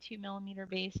 32 millimeter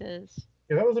bases.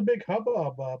 Yeah, that was a big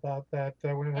hubbub about that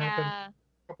when it happened Yeah,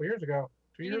 a couple years ago.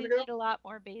 2 you're years gonna ago? need a lot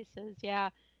more bases. Yeah,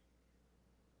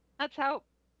 that's how.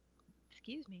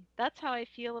 Excuse me. That's how I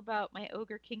feel about my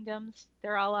Ogre Kingdoms.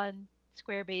 They're all on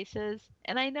square bases,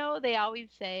 and I know they always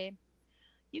say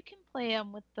you can play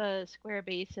them with the square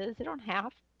bases. They don't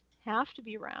have to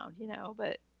be round,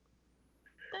 But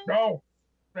No,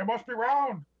 they must be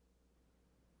round.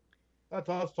 That's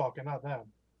us talking, not them.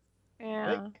 They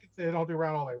yeah. can say they don't do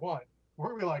round all they want. We're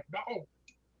gonna be like, no,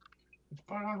 it's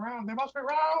put on round. They must be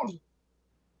round.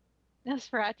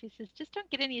 Nosferatu says, just don't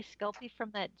get any Sculpey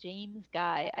from that James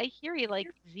guy. I hear he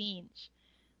likes Zinch.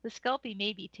 The Sculpey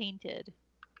may be tainted.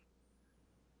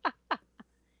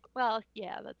 Well,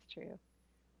 yeah, that's true.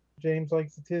 James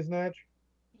likes the Tiznatch.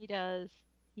 He does.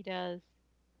 He does.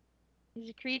 He's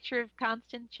a creature of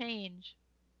constant change.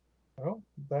 Well,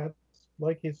 that's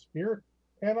like his spirit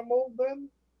animal then?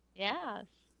 Yes.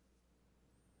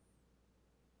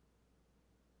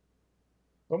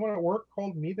 Someone at work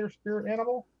called me their spirit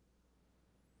animal.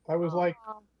 I was like,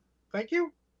 Oh. thank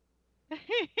you? I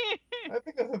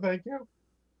think that's a thank you.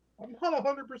 I'm not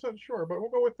 100% sure, but we'll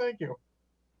go with thank you.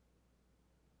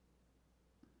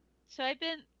 So I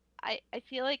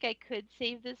feel like I could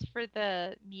save this for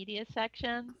the media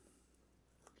section,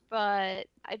 but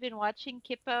I've been watching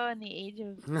Kippo and the Age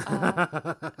of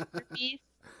Wonder Beast,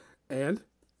 And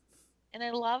and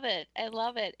I love it. I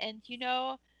love it. And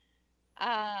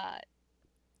uh,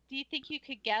 do you think you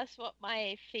could guess what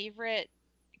my favorite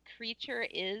creature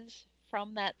is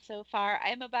from that so far?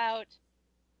 I'm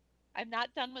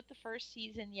not done with the first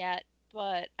season yet,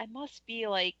 but I must be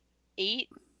like 8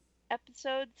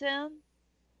 episodes in.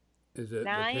 is it the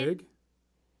 9? pig?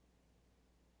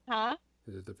 Huh?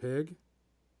 Is it the pig?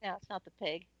 No, it's not the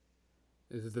pig.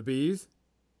 Is it the bees?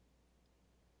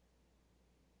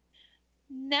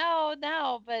 No,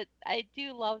 no, but I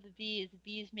do love the bees. The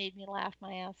bees made me laugh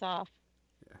my ass off.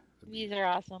 Yeah, the The bees. bees are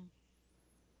awesome.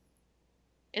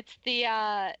 It's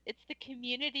the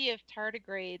community of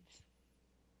tardigrades.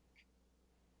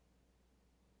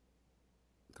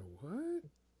 The what?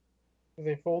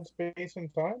 They fold space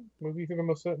and time? Movie through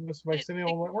the The,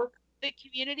 Mycenial Network? the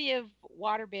community of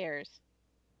water bears.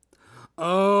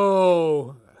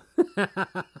 Oh.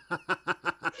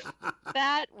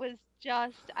 That was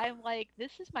just, I'm like,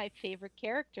 this is my favorite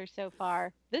character so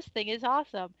far. This thing is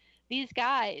awesome. These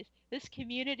guys, this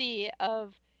community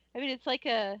of, I mean, it's like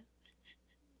oh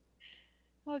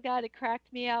God, it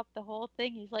cracked me up. The whole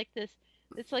thing.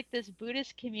 It's like this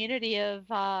Buddhist community of,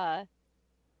 I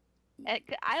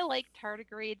like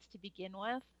tardigrades to begin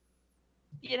with,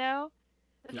 you know?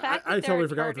 The Yeah, fact I that there are totally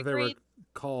forgot what they were tardigrades,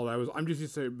 called. I'm just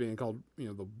used to it being called,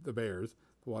 the bears,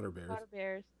 the water bears. water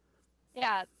bears.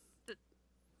 Yeah, the,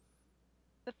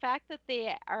 the fact that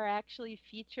they are actually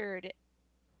featured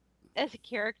as a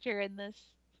character in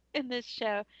this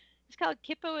show. It's called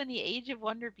Kippo and the Age of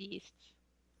Wonder Beasts.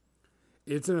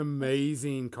 It's an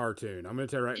amazing cartoon. I'm going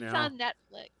to tell you right It's now. on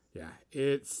Netflix. Yeah,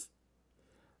 it's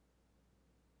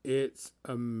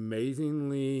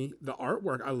amazingly the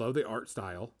artwork. I love the art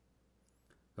style.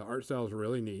 The art style is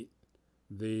really neat.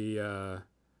 The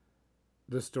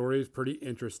story is pretty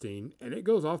interesting, and it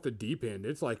goes off the deep end.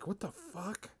 It's like, what the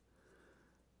fuck?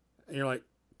 And you're like,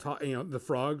 the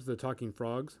frogs, the talking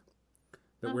frogs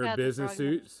that Oh wear God, the business frogs.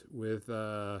 suits with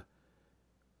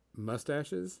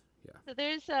mustaches. Yeah. So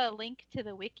there's a link to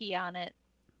the wiki on it.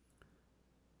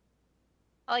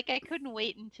 Like I couldn't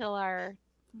wait until our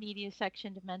media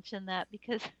section to mention that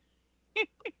because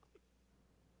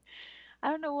I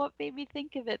don't know what made me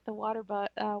think of it. The water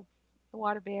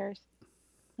bears.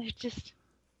 They're just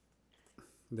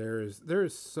There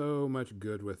is so much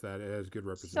good with that. It has good so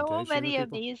representation of many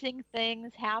people. amazing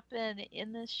things happen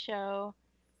in this show,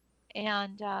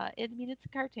 and I mean it's a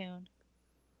cartoon,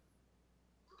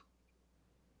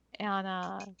 and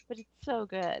but it's so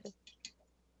good.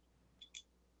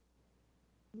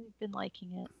 We've been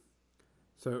liking it.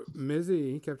 So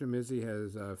Captain Mizzy,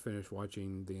 has finished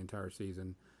watching the entire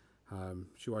season.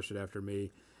 She watched it after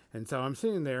me, and so I'm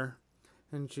sitting there,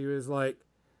 and she was like,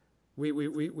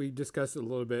 we discussed it a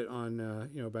little bit on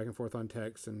back and forth on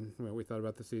text, and what we thought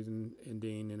about the season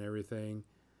ending and everything,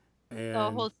 The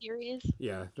and whole series.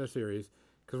 yeah, the series,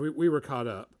 because we were caught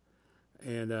up,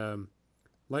 and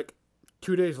like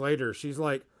 2 days later, she's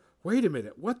like, wait a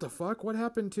minute, what the fuck? What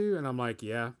happened to? And I'm like,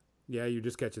 yeah, you're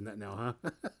just catching that now, huh?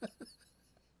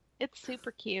 It's super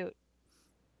cute.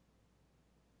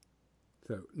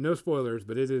 So no spoilers,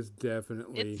 but it is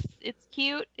definitely It's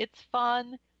cute. It's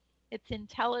fun. It's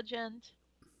intelligent.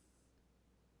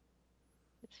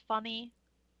 It's funny.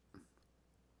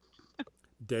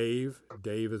 Dave.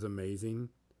 Dave is amazing.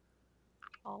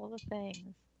 All of the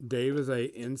things. Dave is a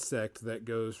insect that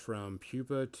goes from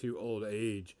pupa to old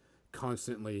age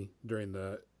constantly during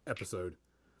the episode,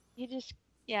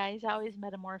 Yeah, he's always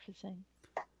metamorphosing.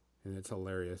 and it's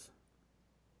hilarious.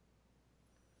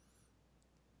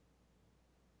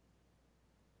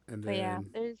 And But yeah,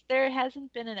 then there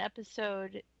hasn't been an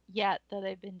episode yet that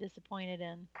I've been disappointed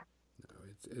in. no,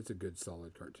 it's a good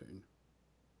solid cartoon.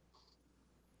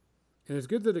 And it's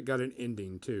good that it got an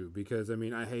ending too, because I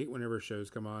mean I hate whenever shows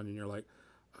come on and you're like,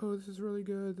 oh, this is really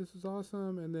good, this is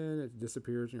awesome, and then it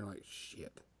disappears and you're like,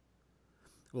 shit.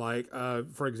 Like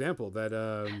for example, that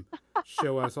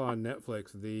show I saw on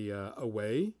Netflix, the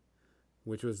Away,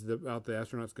 which was about the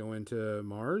astronauts going to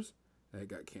Mars, that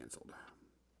got canceled.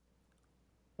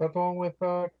 That the one with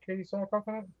Katie Sackhoff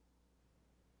in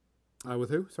it? With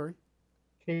who? Sorry.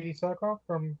 Katie Sackhoff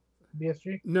from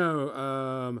BSG.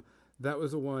 No, that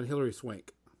was the one Hillary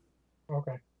Swank.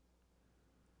 Okay.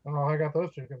 Oh, I got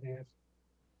those two confused.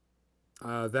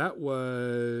 That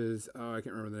was I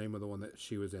can't remember the name of the one that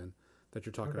she was in that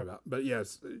you're talking Okay. about. But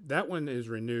yes, that one is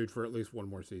renewed for at least one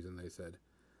more season. They said.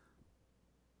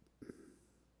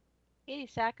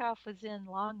 Katie Sackhoff was in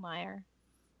Longmire.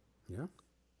 Yeah.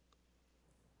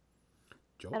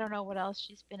 I don't know what else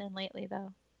she's been in lately,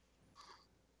 though.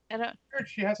 I don't.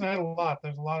 She hasn't had a lot.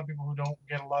 There's a lot of people who don't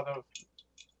get a lot of,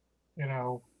 you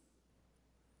know,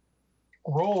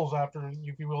 roles after,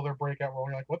 if you will, their breakout role.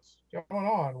 You're like, what's going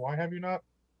on? Why have you not?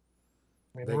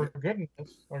 I mean, They they were get- good in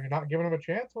this. Are you not giving them a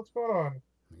chance? What's going on?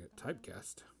 They get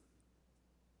typecast.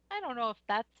 I don't know if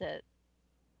that's it.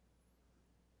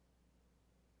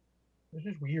 It's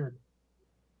just weird.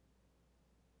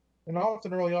 And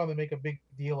often early on, they make a big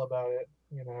deal about it.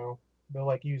 You know, they'll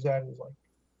like use that as like,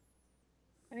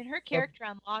 I mean, her character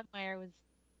on Longmire was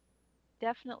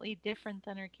definitely different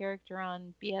than her character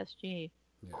on BSG.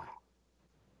 Yeah.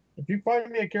 if you find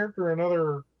me a character in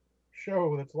another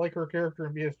show that's like her character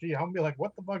in BSG, I'm gonna be like,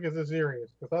 what the fuck is this series?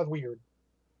 Because that's weird.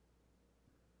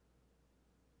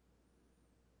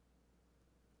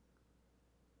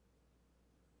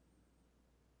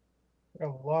 Got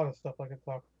a lot of stuff I could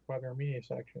talk about in our media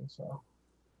section, so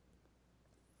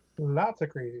lots of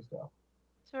crazy stuff.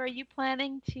 So, are you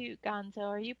planning to, Gonzo?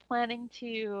 Are you planning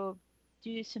to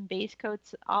do some base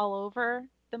coats all over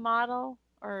the model,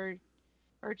 or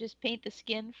just paint the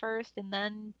skin first and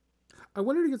then? I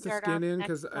wanted to get the Start skin off in next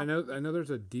because I couple. know there's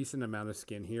a decent amount of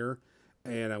skin here,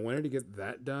 and I wanted to get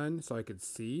that done so I could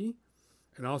see,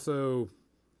 and also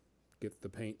get the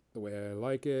paint the way I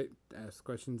like it. Ask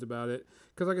questions about it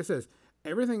because, like I said,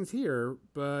 everything's here,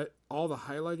 but all the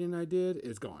highlighting I did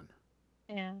is gone.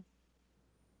 Yeah.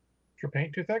 Is your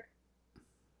paint too thick?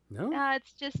 No.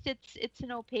 It's just it's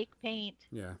an opaque paint.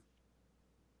 Yeah.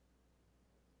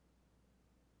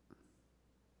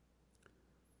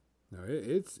 No,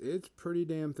 it's pretty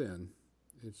damn thin.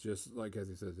 It's just like as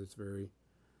he says, it's very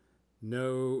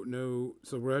no.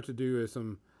 So what we have to do is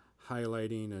some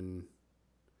highlighting and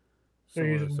So so you're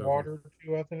on and using so forth. water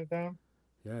to thin it down?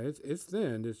 Yeah, it's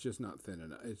thin. It's just not thin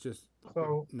enough. It's just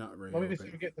So not very. let me see if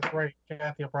opaque. you get this right.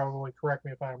 Kathy will probably correct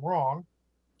me if I'm wrong.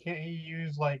 Can't you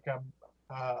use like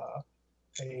a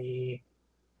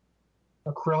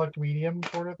acrylic medium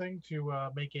sort of thing to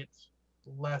make it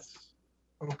less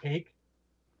opaque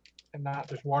and not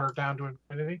just watered down to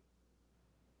infinity?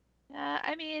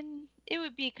 I mean, it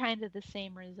would be kind of the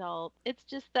same result. It's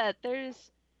just that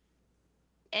there's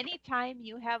anytime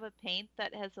you have a paint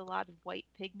that has a lot of white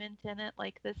pigment in it,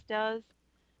 like this does,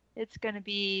 it's going to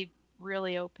be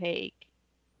really opaque.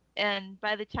 And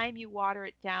by the time you water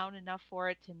it down enough for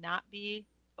it to not be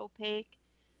opaque,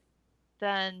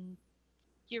 then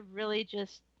you're really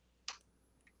just,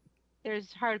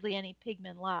 there's hardly any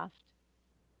pigment left.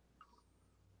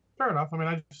 Fair enough. I mean,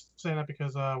 I just saying that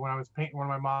because when I was painting one of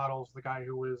my models, the guy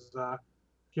who was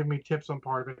giving me tips on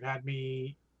part of it had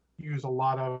me use a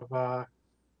lot of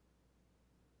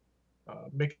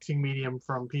mixing medium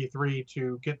from P3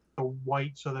 to get the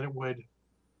white so that it would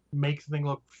make the thing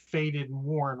look faded and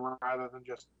worn rather than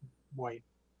just white.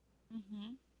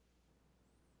 Mm-hmm.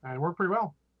 And it worked pretty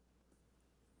well.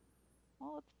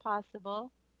 Well, it's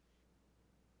possible.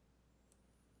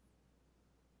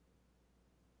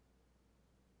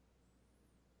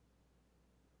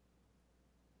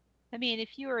 I mean, if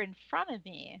you were in front of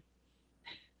me,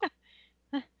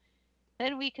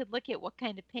 then we could look at what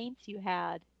kind of paints you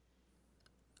had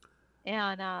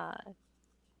and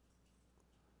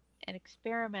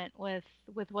experiment with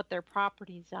what their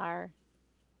properties are.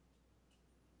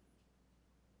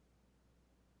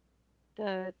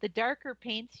 The darker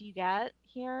paints you get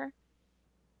here,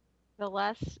 the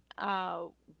less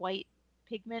white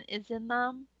pigment is in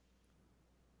them,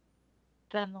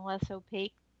 then the less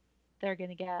opaque they're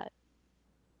going to get,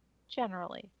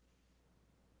 generally.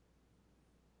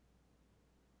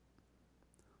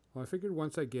 Well, I figured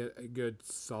once I get a good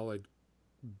solid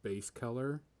base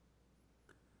color,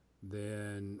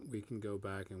 then we can go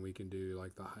back and we can do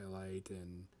like the highlight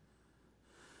and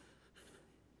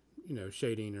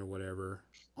shading or whatever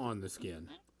on the skin.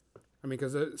 I mean,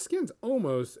 because the skin's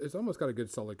it's almost got a good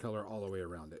solid color all the way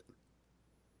around it.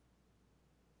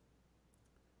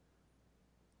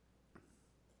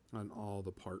 On all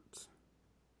the parts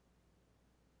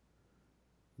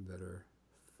that are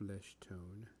flesh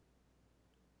tone.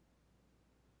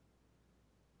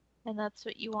 And that's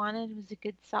what you wanted, was a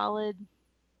good solid.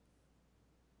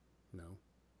 No.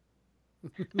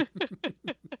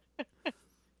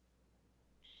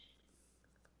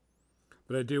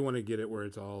 But I do want to get it where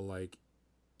it's all like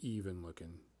even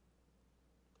looking.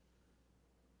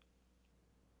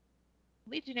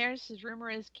 Legionnaires' rumor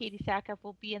is Katie Sackhoff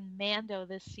will be in Mando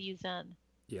this season.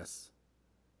 Yes.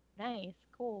 Nice,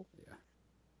 cool.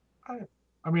 Yeah.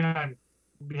 I mean, I'd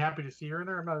be happy to see her in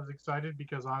there. I'm not as excited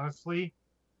because honestly,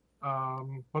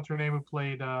 what's her name who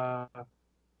played the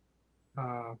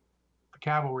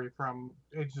cavalry from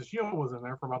Agents of S.H.I.E.L.D. was in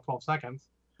there for about 12 seconds.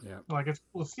 Yeah. Like, it's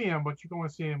cool to see him, but you don't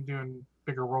want to see him doing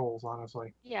bigger roles,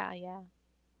 honestly. Yeah, yeah.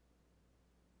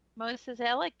 Mo says,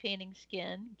 I like painting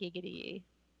skin. Giggity.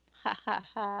 Ha ha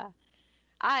ha.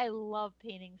 I love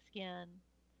painting skin.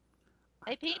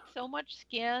 I paint so much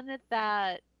skin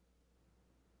that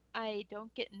I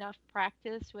don't get enough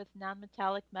practice with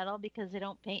non-metallic metal because I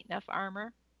don't paint enough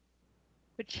armor.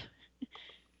 Which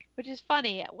is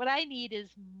funny. What I need is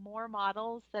more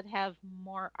models that have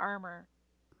more armor.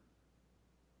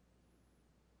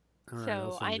 All right,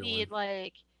 So I need one.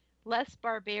 like less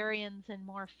barbarians and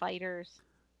more fighters.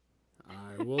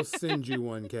 I will send you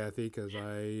one, Kathy, because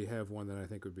I have one that I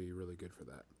think would be really good for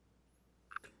that.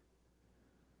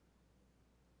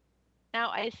 Now,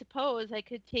 I suppose I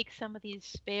could take some of these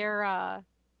spare,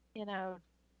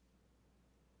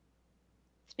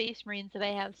 Space Marines that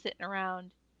I have sitting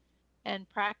around and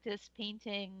practice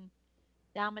painting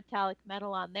non-metallic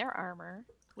metal on their armor,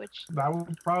 which that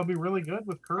would probably be really good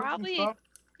with curves probably, and stuff.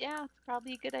 Yeah, it's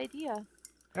probably a good idea.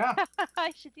 Yeah.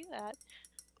 I should do that.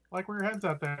 Like where your head's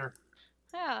at there.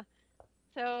 Yeah.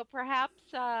 So perhaps,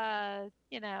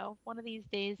 one of these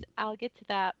days I'll get to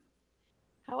that.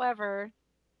 However,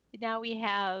 now we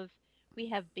have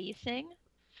basing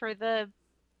for the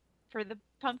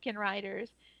pumpkin riders,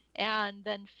 and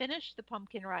then finish the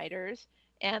pumpkin riders,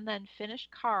 and then finish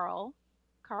Carl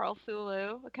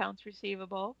Thulu, accounts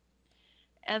receivable,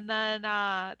 and then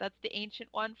that's the ancient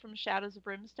one from Shadows of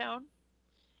Brimstone.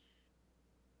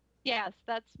 Yes,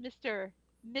 that's Mr.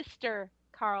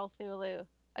 Carl Thulu,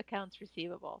 accounts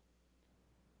receivable.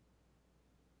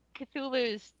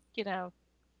 Cthulhu's,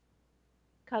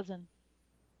 cousin.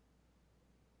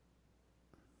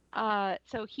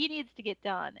 So he needs to get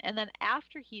done, and then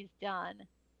after he's done,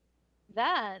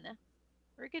 then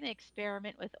we're going to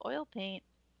experiment with oil paint.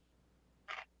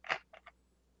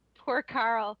 Poor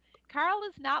Carl. Carl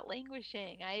is not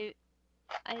languishing. I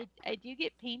do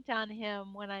get paint on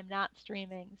him when I'm not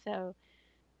streaming, so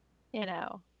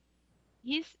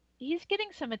he's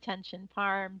getting some attention,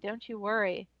 Parm. Don't you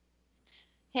worry.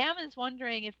 Ham is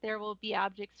wondering if there will be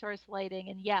object source lighting,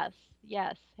 and yes,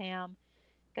 Ham.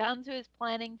 Gonzo is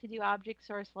planning to do object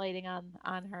source lighting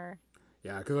on her.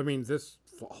 Yeah, because I mean, this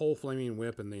whole flaming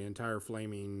whip and the entire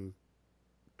flaming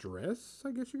dress,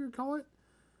 I guess you could call it,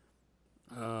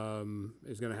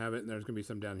 is going to have it, and there's going to be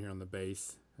some down here on the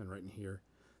base and right in here.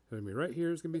 So going to be right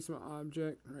here is going to be some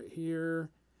object right here,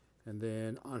 and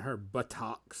then on her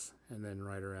buttocks, and then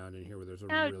right around in here where there's a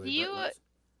really bright lights.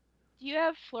 Do you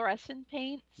have fluorescent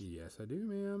paints? Yes, I do,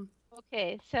 ma'am.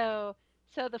 Okay, so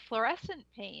the fluorescent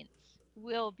paints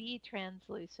will be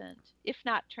translucent, if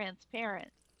not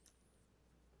transparent.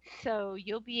 So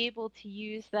you'll be able to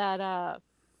use that.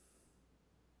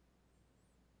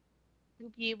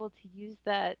 You'll be able to use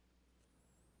that.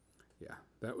 Yeah,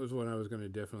 that was what I was going to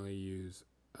definitely use.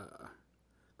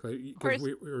 Because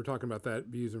we were talking about that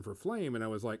using for flame, and I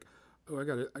was like, oh,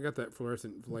 I got that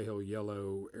fluorescent Vallejo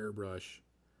yellow airbrush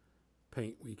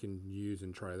paint we can use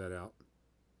and try that out.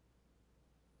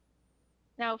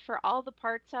 Now, for all the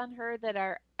parts on her that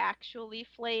are actually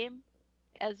flame,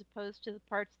 as opposed to the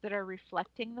parts that are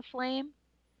reflecting the flame,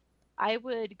 I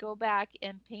would go back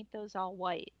and paint those all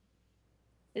white.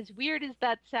 As weird as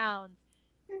that sounds,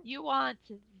 you want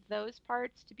those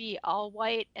parts to be all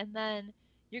white, and then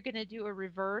you're going to do a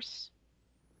reverse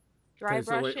dry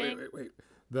brushing. Wait.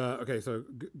 So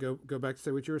go back to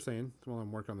say what you were saying while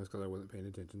I'm working on this because I wasn't paying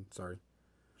attention. Sorry.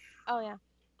 Oh, yeah.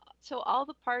 So all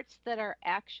the parts that are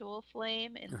actual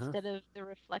flame instead of the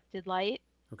reflected light,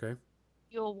 okay,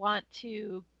 you'll want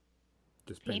to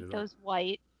just paint those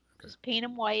white. Okay. Just paint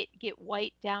them white, get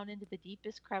white down into the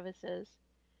deepest crevices.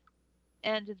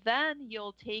 And then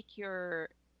you'll take your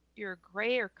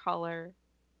grayer color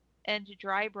and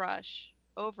dry brush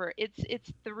over.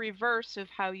 It's the reverse of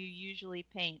how you usually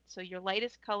paint. So your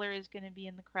lightest color is going to be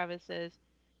in the crevices,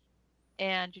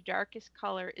 and your darkest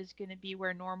color is going to be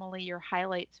where normally your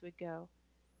highlights would go.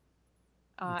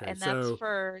 And that's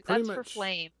for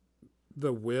flame.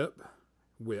 The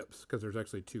whips, because there's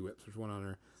actually two whips. There's one on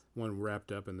her, one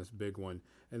wrapped up in this big one,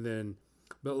 and then,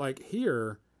 but like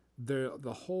here,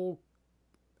 the whole.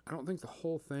 I don't think the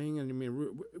whole thing, and I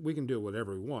mean, we can do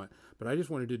whatever we want, but I just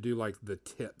wanted to do like the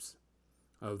tips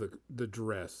of the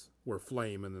dress were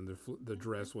flame, and then the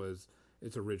dress was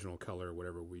its original color,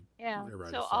 whatever Yeah.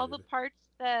 everybody So decided. all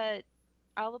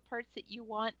the parts that you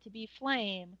want to be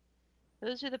flame,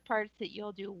 those are the parts that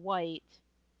you'll do white,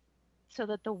 so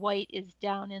that the white is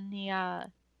down in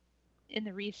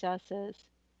the recesses.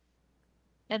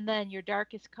 And then your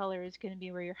darkest color is going to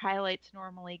be where your highlights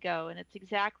normally go, and it's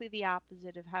exactly the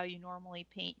opposite of how you normally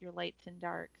paint your lights and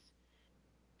darks.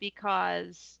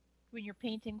 Because when you're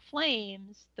painting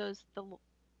flames, the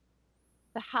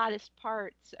hottest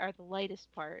parts are the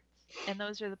lightest parts, and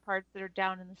those are the parts that are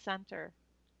down in the center,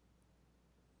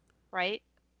 right?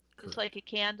 Just Correct. like a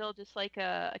candle, just like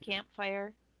a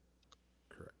campfire.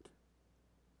 Correct.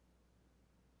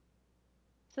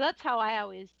 So that's how I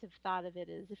always have thought of it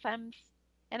is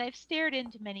and I've stared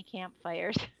into many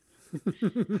campfires.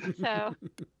 So,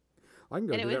 I can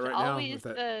go and it do that was right now always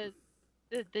with that.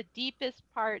 the deepest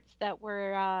parts that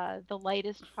were the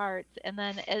lightest parts, and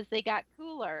then as they got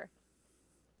cooler,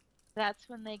 that's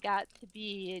when they got to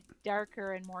be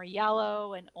darker and more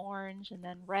yellow and orange and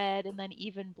then red and then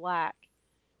even black,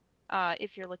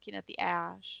 if you're looking at the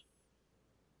ash.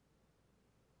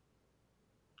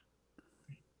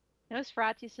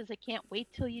 Nosferatu says, I can't wait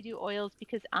till you do oils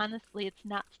because honestly, it's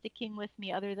not sticking with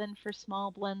me other than for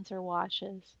small blends or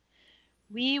washes.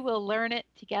 We will learn it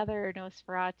together,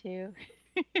 Nosferatu,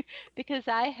 because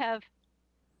I have,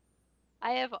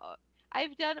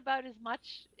 I've done about as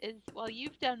much as, well,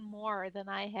 you've done more than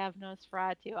I have,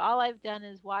 Nosferatu. All I've done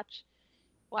is watch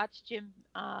Jim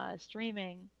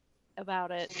streaming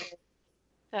about it.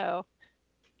 So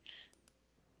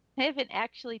I haven't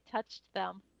actually touched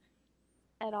them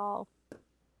at all.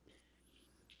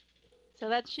 So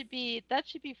that should be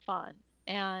fun.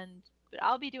 And but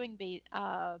I'll be doing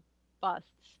busts.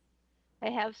 I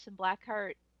have some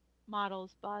Blackheart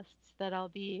models busts that I'll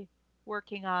be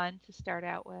working on to start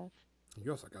out with. You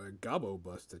also got a Gobbo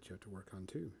bust that you have to work on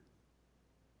too.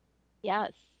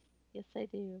 Yes. Yes, I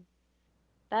do.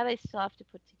 That I still have to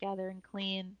put together and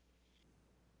clean.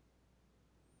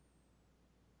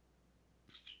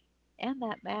 And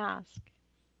that mask.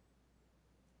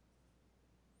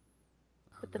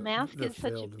 But the mask The is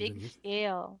such a failed big veneers.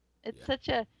 scale. It's Yeah. such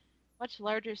a much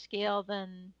larger scale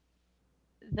than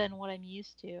what I'm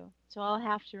used to. So I'll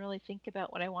have to really think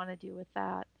about what I want to do with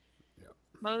that. Yeah.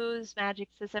 Moe's Magic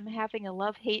says I'm having a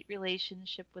love-hate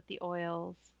relationship with the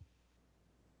oils.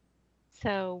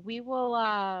 So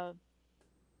we'll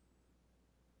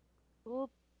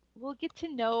we'll get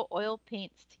to know oil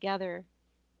paints together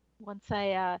once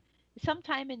I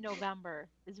sometime in November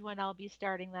is when I'll be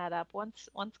starting that up. Once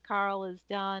Carl is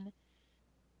done,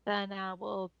 then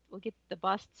we'll get the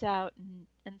busts out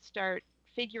and start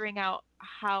figuring out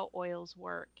how oils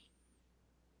work.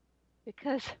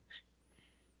 Because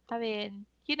I mean,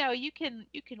 you can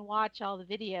watch all the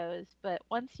videos, but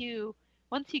once you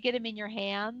get them in your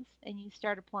hands and you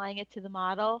start applying it to the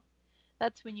model,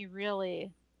 that's when you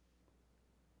really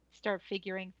start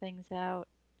figuring things out.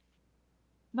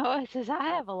 Moa says I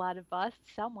have a lot of busts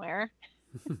somewhere.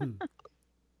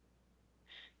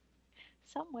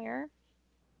 Somewhere.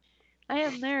 I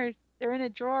am there. They're in a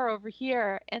drawer over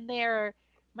here, and they're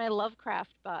my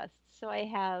Lovecraft busts. So I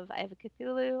have a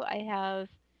Cthulhu. I have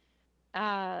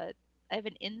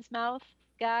an Innsmouth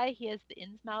guy. He has the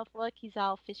Innsmouth look. He's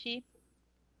all fishy.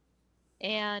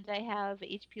 And I have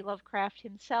H.P. Lovecraft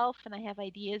himself, and I have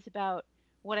ideas about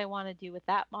what I want to do with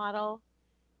that model.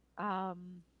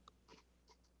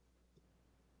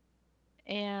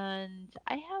 And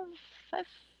I've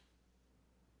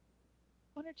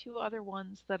one or two other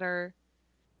ones that are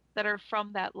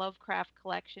from that Lovecraft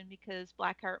collection because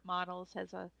Blackheart Models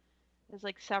has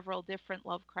like several different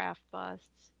Lovecraft busts.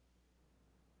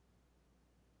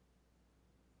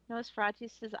 Nosferatu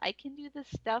says I can do the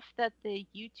stuff that the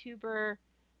YouTuber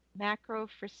Macro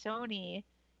Frisoni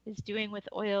is doing with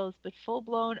oils, but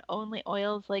full-blown only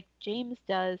oils like James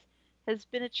does has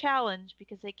been a challenge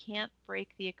because I can't break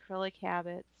the acrylic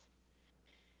habits.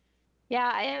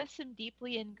 Yeah, I have some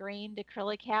deeply ingrained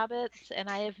acrylic habits, and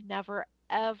I have never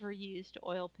ever used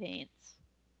oil paints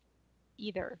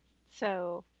either.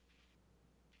 So,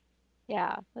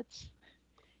 yeah,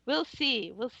 we'll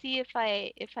see. We'll see if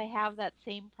I have that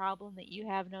same problem that you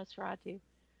have, Nosferatu.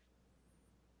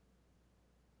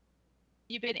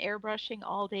 You've been airbrushing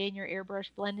all day and your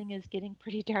airbrush blending is getting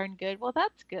pretty darn good. Well,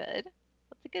 that's good.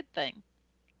 That's a good thing.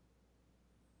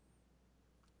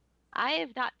 I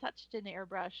have not touched an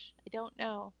airbrush. I don't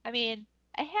know. I mean,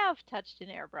 I have touched an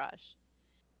airbrush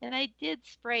and I did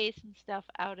spray some stuff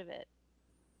out of it,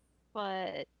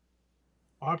 but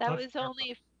I've that touched was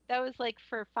only that was like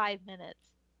for 5 minutes.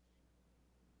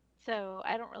 So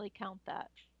I don't really count that.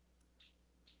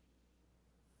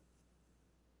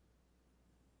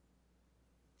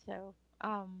 So,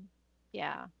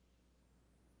 yeah,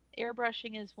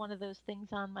 airbrushing is one of those things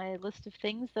on my list of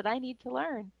things that I need to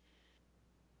learn.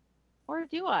 Or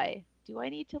do I? Do I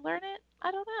need to learn it?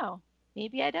 I don't know.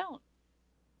 Maybe I don't.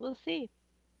 We'll see.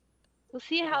 We'll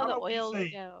see how How the about we oils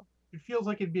say go. it feels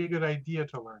like it'd be a good idea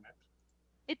to learn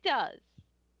it? It does.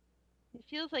 It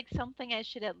feels like something I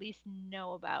should at least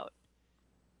know about.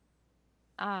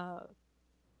 Uh,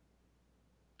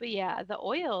 but yeah, the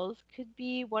oils could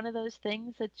be one of those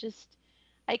things that just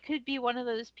I could be one of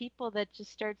those people that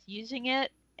just starts using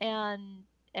it and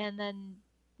then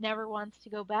never wants to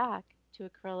go back to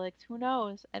acrylics. Who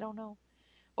knows? I don't know.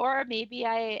 Or maybe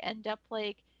I end up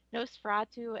like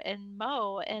Nosferatu and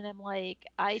Mo, and I'm like,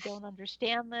 I don't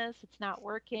understand this. It's not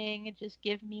working. Just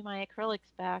give me my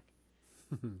acrylics back.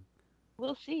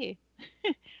 We'll see.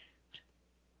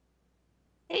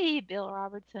 Hey, Bill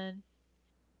Robertson.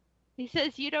 He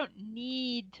says you don't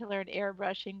need to learn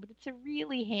airbrushing, but it's a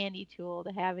really handy tool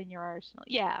to have in your arsenal.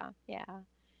 Yeah, yeah.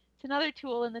 It's another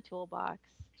tool in the toolbox,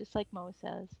 just like Mo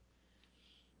says.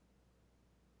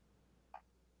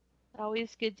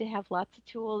 Always good to have lots of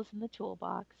tools in the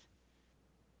toolbox.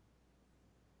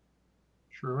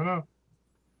 True enough.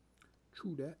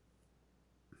 True that.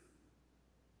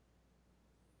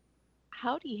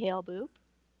 Howdy, Hail Boop.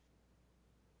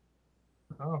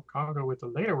 Oh, Congo with the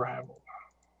late arrival.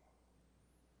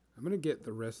 I'm going to get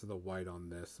the rest of the white on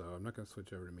this, so I'm not going to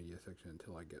switch over to media section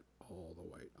until I get all the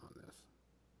white on this.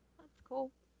 That's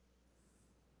cool.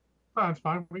 Oh, it's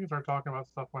fine. We can start talking about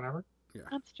stuff whenever. Yeah.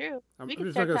 That's true. I'm We just can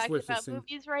not start gonna talking switch this about scene.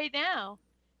 movies right now.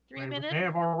 3 minutes. We may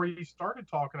have already started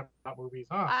talking about movies,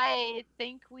 huh? I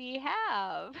think we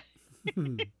have.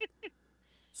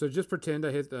 So just pretend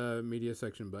I hit the media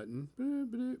section button.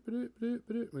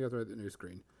 We got to write the new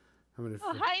screen. I'm gonna.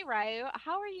 Oh, hi, Ryu.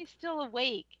 How are you still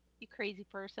awake, you crazy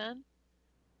person?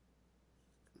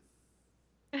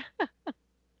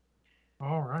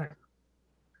 All right.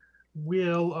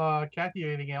 Will Kathy,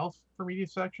 anything else for media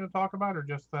section to talk about, or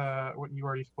just what you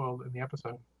already spoiled in the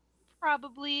episode?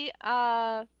 Probably,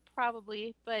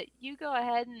 probably. But you go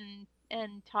ahead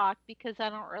and talk because I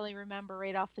don't really remember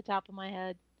right off the top of my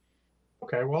head.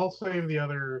 Okay, well, I'll save the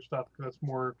other stuff because that's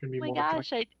more can be Oh my more.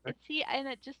 gosh, I see, and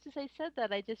just as I said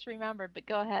that, I just remembered. But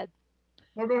go ahead.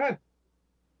 Oh, go ahead.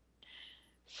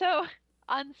 So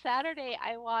on Saturday,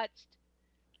 I watched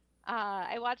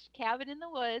Cabin in the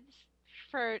Woods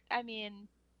I mean,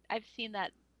 I've seen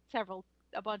that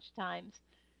a bunch of times.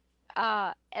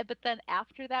 But then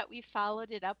after that, we followed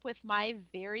it up with my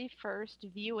very first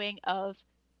viewing of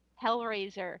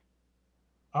Hellraiser.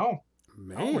 Oh,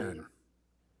 Man.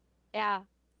 Yeah,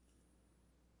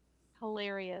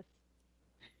 hilarious.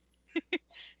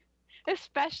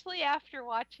 Especially after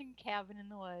watching Cabin in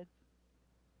the Woods.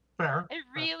 fair. I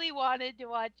really wanted to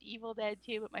watch Evil Dead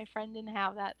 2, but my friend didn't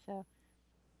have that, so,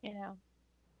 you know.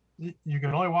 You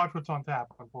can only watch what's on tap,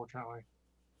 unfortunately.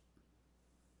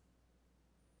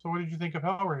 So, what did you think of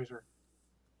Hellraiser?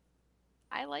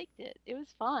 I liked it. It was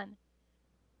fun.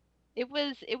 It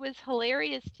was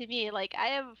hilarious to me. Like I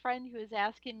have a friend who was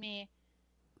asking me,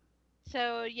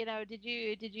 so, did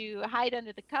you hide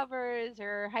under the covers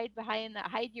or hide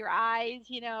your eyes,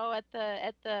 at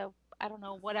the I don't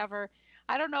know, whatever.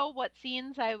 I don't know what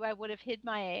scenes I would have hid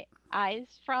my eyes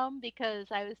from because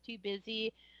I was too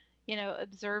busy,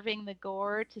 observing the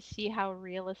gore to see how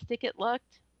realistic it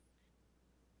looked.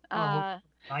 Oh, Uh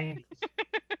 90s,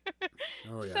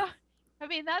 Oh yeah. so I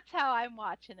mean that's how I'm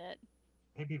watching it.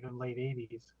 maybe even late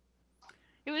 80s.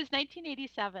 It was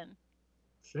 1987.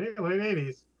 See, late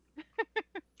 80s.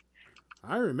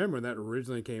 I remember when that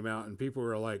originally came out, and people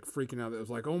were like freaking out. It was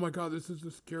like, "Oh my god, this is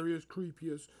the scariest,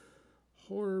 creepiest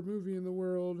horror movie in the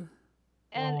world."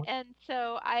 And Well, and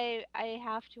so I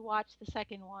have to watch the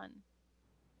second one.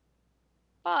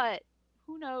 But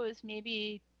who knows,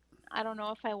 maybe I don't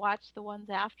know if I watch the ones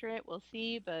after it, we'll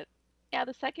see, but yeah,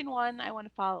 the second one I want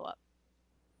to follow up.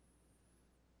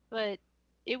 But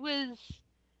it was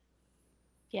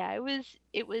yeah, it was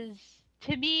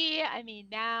to me, I mean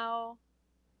now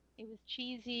it was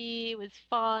cheesy, it was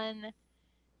fun,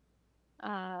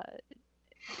 uh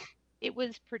it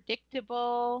was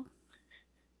predictable.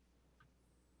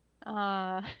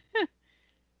 Uh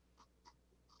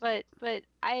but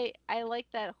I like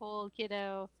that whole,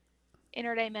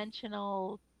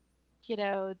 interdimensional,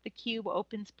 the cube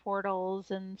opens portals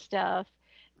and stuff.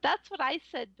 That's what I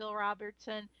said, Bill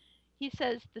Robertson. He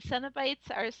says the Cenobites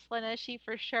are Slaaneshi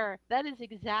for sure. That is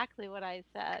exactly what I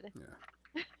said.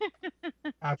 Yeah.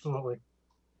 absolutely.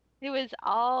 It was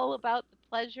all about the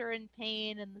pleasure and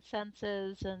pain and the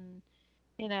senses and,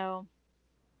 you know,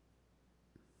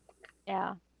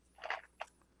 yeah.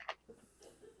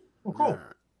 Well, cool.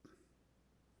 Alright.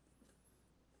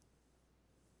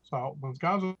 So when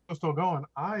Gonzo was still going,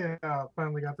 I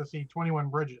finally got to see 21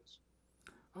 Bridges.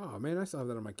 Oh man, I still have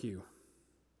that on my queue.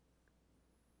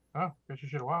 Oh, guess you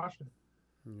should have watched it.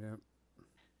 Yeah.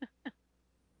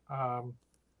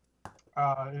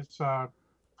 It's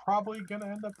probably gonna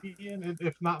end up being,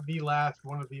 if not the last,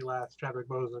 one of the last Chadwick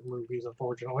Boseman movies,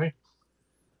 unfortunately.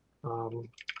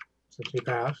 Since he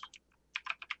passed.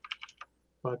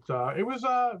 But it was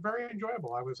very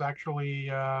enjoyable. I was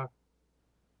actually, I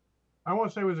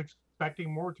won't say I was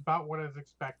expecting more. It's about what I was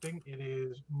expecting. It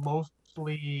is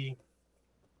mostly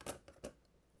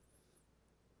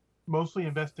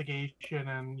investigation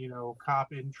and, you know,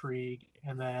 cop intrigue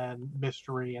and then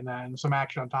mystery and then some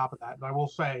action on top of that. And I will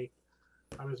say,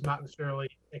 I was not necessarily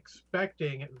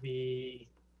expecting the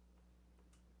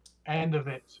end of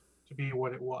it to be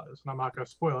what it was. And I'm not going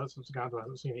to spoil it since Gonzo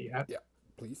hasn't seen it yet. Yeah,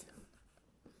 please.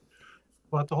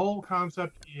 But the whole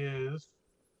concept is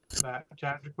that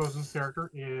Chadwick Boseman's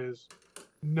character is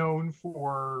known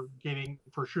for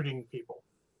shooting people.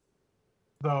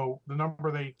 Though the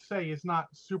number they say is not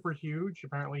super huge.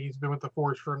 Apparently, he's been with the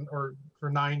force for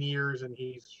 9 years and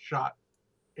he's shot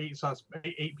 8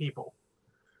 people.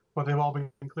 But they've all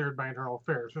been cleared by internal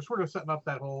affairs. So sort of setting up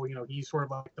that whole, you know, he's sort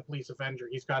of like the police avenger.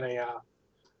 He's got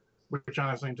which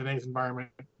honestly in today's environment,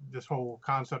 this whole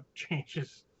concept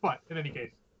changes. But in any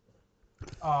case,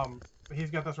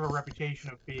 he's got that sort of reputation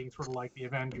of being sort of like the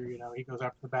Avenger. You know, he goes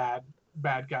after the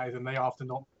bad guys, and they often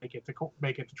don't make it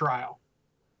to trial.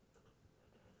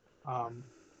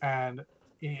 And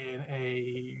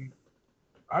in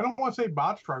I don't want to say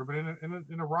botched trial, but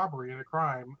in a robbery, in a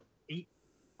crime,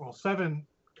 7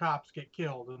 cops get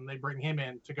killed, and they bring him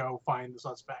in to go find the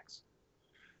suspects.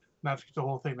 And that's the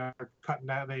whole thing. They're cutting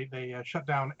down. They shut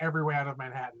down every way out of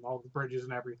Manhattan, all the bridges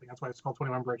and everything. That's why it's called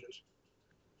 21 Bridges.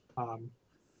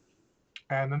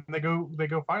 And then they go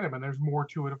find him, and there's more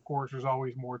to it. Of course, there's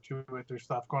always more to it. There's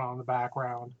stuff going on in the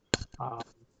background, and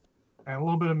a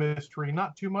little bit of mystery.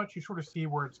 Not too much. You sort of see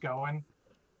where it's going.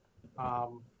 I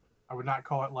would not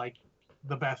call it like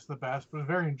the best, but it's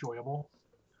very enjoyable.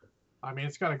 I mean,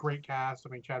 it's got a great cast. I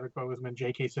mean, Chadwick Boseman,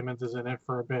 J.K. Simmons is in it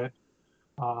for a bit.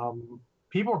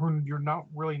 People who you're not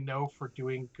really know for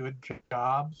doing good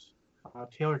jobs.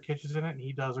 Taylor Kitsch is in it, and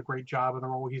he does a great job in the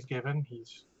role he's given.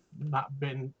 He's not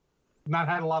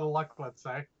had a lot of luck, let's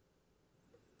say.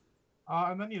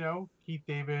 And then, you know, Keith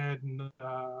David and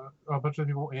a bunch of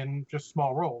people in just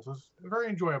small roles. It's very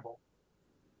enjoyable.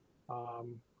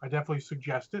 I definitely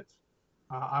suggest it.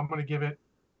 I'm going to give it.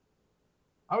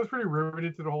 I was pretty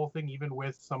riveted to the whole thing, even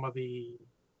with some of the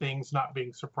things not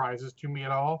being surprises to me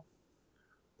at all.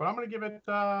 But I'm going to give it.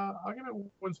 I'll give it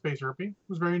 1 Space Herpy. It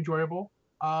was very enjoyable.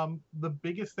 The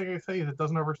biggest thing I say is it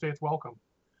doesn't overstay its welcome.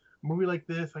 A movie like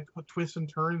this, like to put twists and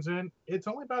turns in, it's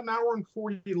only about an hour and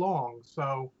 40 long,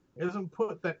 so it doesn't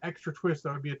put that extra twist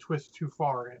that would be a twist too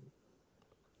far in.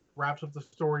 Wraps up the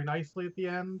story nicely at the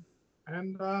end,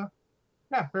 and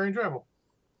yeah, very enjoyable.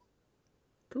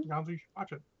 Cool. Gonzo, you should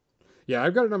watch it. Yeah,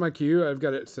 I've got it on my queue. I've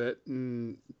got it set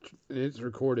and it's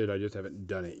recorded. I just haven't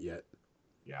done it yet.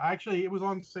 Yeah, actually, it was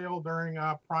on sale during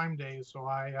Prime Days, so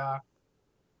I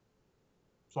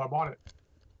bought it.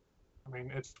 I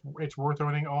mean, it's worth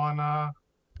owning on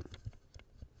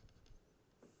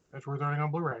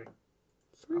Blu-ray.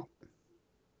 Sweet.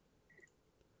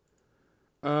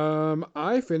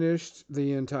 I finished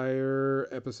the entire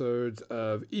episodes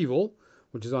of Evil,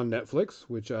 which is on Netflix,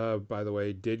 which by the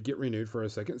way did get renewed for a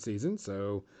 2nd season,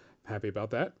 so I'm happy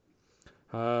about that.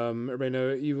 Everybody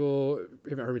know Evil. If you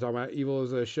haven't heard me talk about Evil,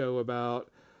 is a show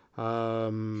about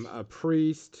a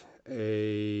priest,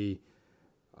 a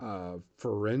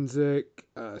forensic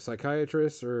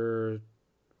psychiatrist or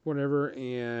whatever,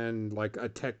 and like a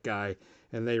tech guy,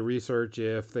 and they research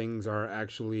if things are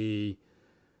actually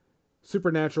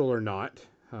supernatural or not,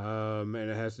 and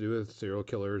it has to do with serial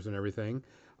killers and everything.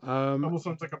 Almost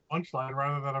sounds like a punchline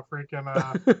rather than a freaking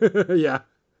yeah.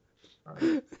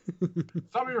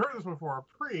 Some of you heard this before, a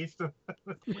priest.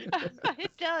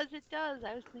 It does.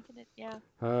 I was thinking it, yeah.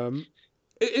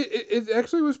 It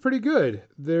actually was pretty good.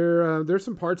 There's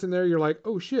some parts in there you're like,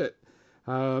 oh shit,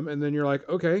 and then you're like,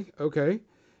 okay,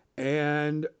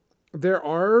 and there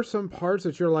are some parts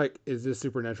that you're like, is this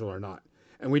supernatural or not?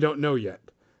 And we don't know yet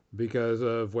because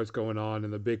of what's going on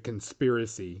in the big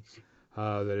conspiracy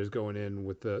that is going in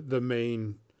with the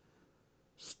main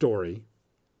story.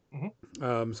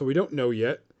 Mm-hmm. So we don't know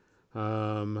yet.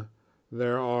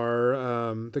 There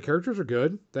are the characters are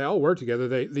good. They all work together.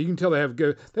 They you can tell they have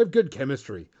good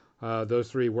chemistry.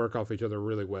 Those 3 work off each other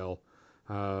really well.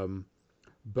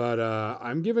 But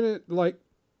I'm giving it like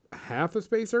half a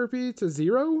Space Herpy to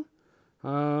 0.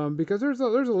 Because there's a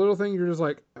little thing you're just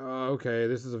like, oh, okay,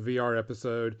 this is a VR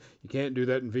episode. You can't do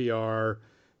that in VR,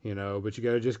 but you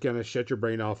got to just kind of shut your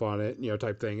brain off on it,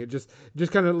 type thing. It just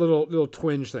kind of little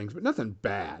twinge things, but nothing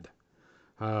bad.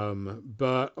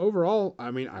 But overall,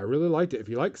 I mean, I really liked it. If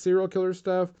you like serial killer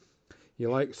stuff, you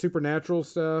like supernatural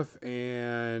stuff,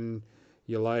 and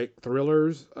you like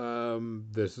thrillers,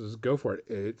 this is go for it.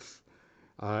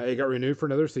 It got renewed for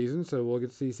another season, so we'll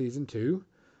get to see season 2.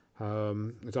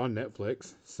 It's on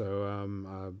Netflix, so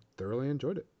I thoroughly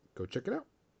enjoyed it. Go check it out.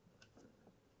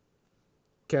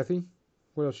 Kathy,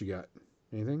 what else you got?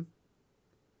 Anything?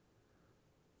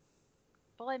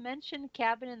 Well, I mentioned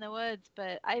Cabin in the Woods,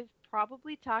 but I've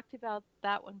probably talked about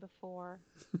that one before.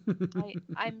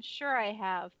 I'm sure I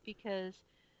have because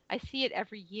I see it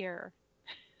every year.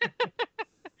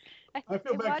 I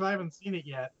feel bad because I haven't seen it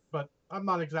yet, but I'm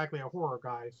not exactly a horror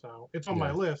guy, so it's on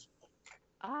my list.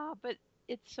 But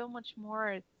it's so much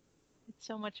more. It's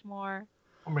so much more.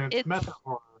 I mean, it's meta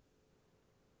horror.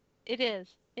 It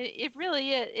is. It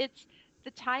really is. It's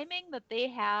the timing that they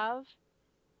have,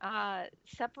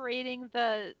 separating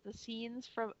the scenes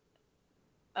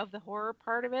of the horror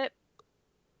part of it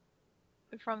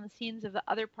from the scenes of the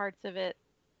other parts of it.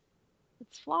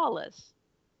 It's flawless.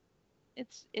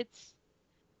 It's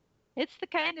the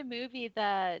kind of movie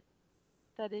that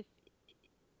if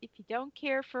you don't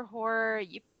care for horror,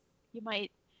 you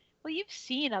might. Well, you've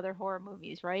seen other horror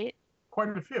movies, right? Quite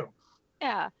a few.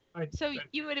 Yeah. So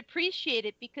you would appreciate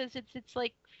it because it's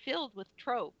like filled with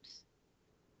tropes,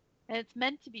 and it's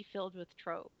meant to be filled with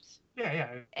tropes. Yeah.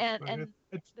 And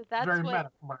it's that's very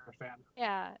meta, from what I understand.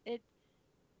 Yeah, it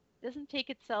doesn't take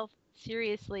itself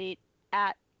seriously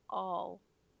at all.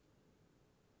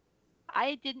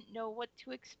 I didn't know what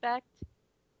to expect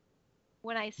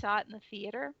when I saw it in the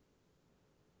theater.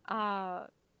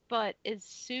 But as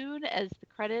soon as the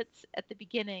credits at the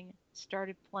beginning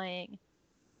started playing,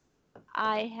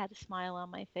 I had a smile on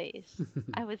my face.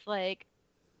 I was like,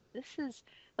 this is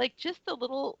like just the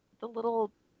little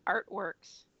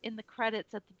artworks in the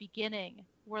credits at the beginning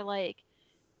were like,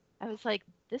 I was like,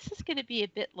 this is going to be a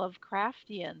bit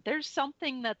Lovecraftian. There's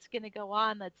something that's going to go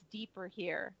on that's deeper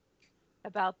here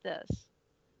about this.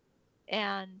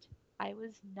 And I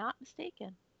was not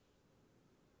mistaken.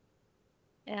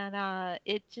 And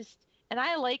and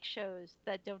I like shows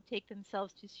that don't take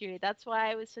themselves too seriously. That's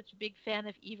why I was such a big fan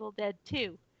of Evil Dead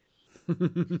 2.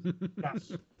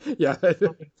 Yes. Yeah.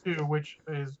 2, which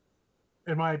is,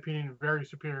 in my opinion, very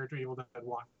superior to Evil Dead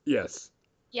 1. Yes.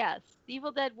 Yes.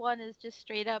 Evil Dead 1 is just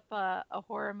straight up a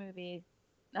horror movie,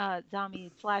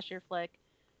 zombie slasher flick.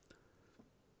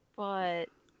 But,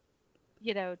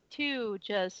 2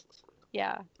 just,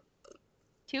 yeah.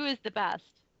 2 is the best.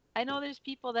 I know there's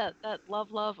people that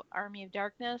love Army of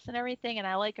Darkness and everything, and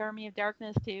I like Army of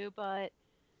Darkness too, but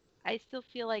I still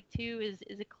feel like 2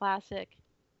 is a classic.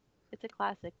 It's a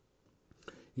classic.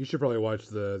 You should probably watch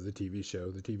the TV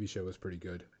show. The TV show is pretty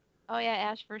good. Oh yeah,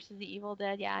 Ash versus the Evil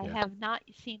Dead. Yeah, I have not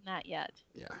seen that yet.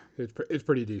 Yeah, it's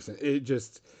pretty decent.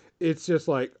 It's just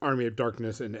like Army of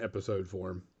Darkness in episode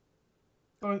form.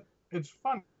 So it's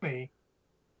funny.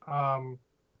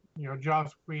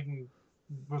 Joss Whedon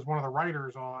was one of the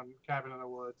writers on Cabin in the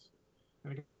Woods,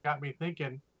 and it got me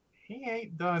thinking, he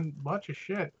ain't done much of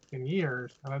shit in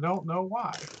years, and I don't know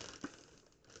why.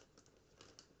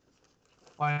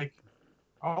 Like,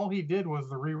 all he did was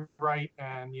the rewrite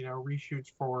and reshoots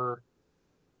for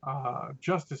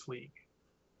Justice League.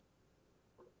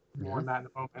 More on that in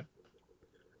a moment.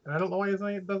 And I don't know why he's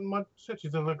done much shit.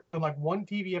 He's done like one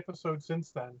TV episode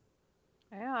since then.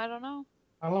 Yeah, I don't know.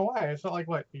 I don't know why. It's not like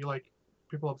what you like.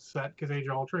 People upset because Age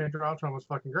of Ultron. Age of Ultron was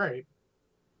fucking great.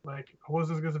 Like,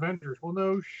 was as good as Avengers? Well,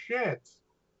 no shit.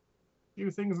 Few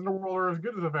things in the world are as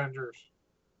good as Avengers.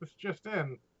 It's just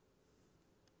in.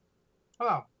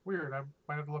 Oh, weird. I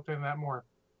might have to look into that more.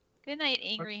 Good night,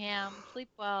 Angry Ham. Sleep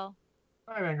well.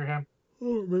 Good night, Angry Ham.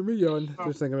 Oh, made me yawn.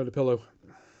 Just thinking about the pillow.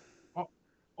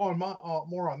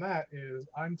 More on that is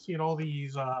I'm seeing all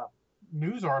these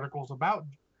news articles about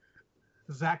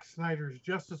Zack Snyder's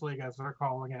Justice League, as they're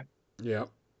calling it. Yeah.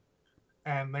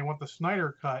 And they want the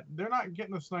Snyder cut. They're not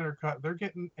getting the Snyder cut. They're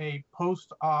getting a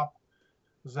post-op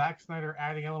Zack Snyder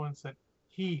adding elements that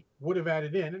he would have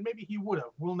added in, and maybe he would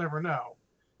have. We'll never know.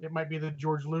 It might be the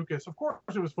George Lucas. Of course,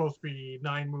 it was supposed to be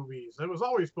 9 movies. It was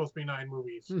always supposed to be 9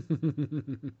 movies.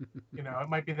 It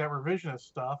might be that revisionist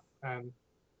stuff,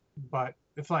 but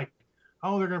it's like,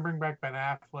 oh, they're gonna bring back Ben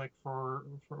Affleck for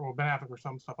Ben Affleck for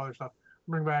some stuff, other stuff.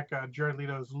 Bring back Jared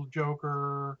Leto's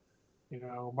Joker.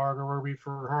 Margot Robbie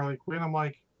for Harley Quinn. I'm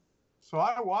like, so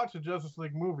I watched a Justice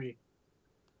League movie.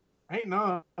 Ain't none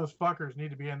of those fuckers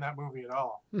need to be in that movie at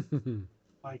all.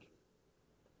 Like,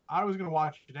 I was going to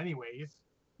watch it anyways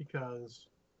because,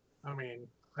 I mean,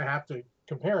 I have to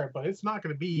compare it, but it's not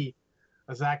going to be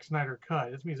a Zack Snyder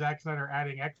cut. It's me, Zack Snyder,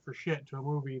 adding extra shit to a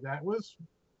movie that was,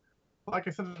 like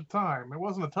I said at the time, it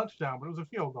wasn't a touchdown, but it was a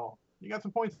field goal. You got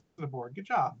some points on the board. Good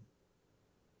job.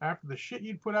 After the shit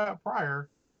you'd put out prior,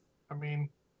 I mean,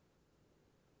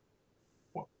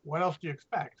 what else do you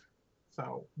expect?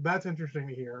 So that's interesting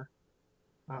to hear.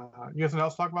 You guys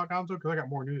else talk about Gonzo? Because I got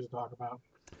more news to talk about.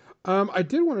 I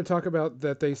did want to talk about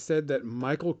that. They said that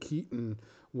Michael Keaton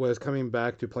was coming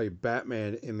back to play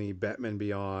Batman in the Batman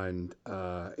Beyond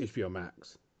HBO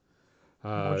Max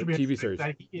TV series.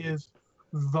 That he is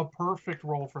the perfect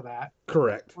role for that.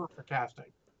 Correct. Perfect casting.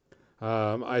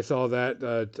 I saw that.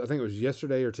 I think it was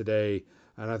yesterday or today,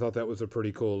 and I thought that was a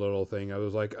pretty cool little thing. I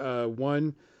was like,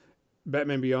 one,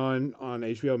 Batman Beyond on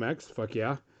HBO Max. Fuck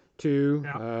yeah. Two,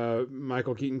 Yeah.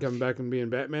 Michael Keaton coming back and being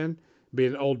Batman,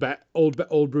 being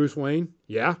old Bruce Wayne.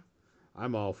 Yeah,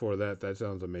 I'm all for that. That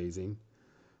sounds amazing.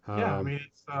 Yeah, I mean,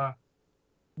 it's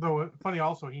though funny.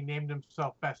 Also, he named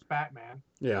himself Best Batman.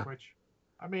 Yeah, which,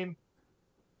 I mean,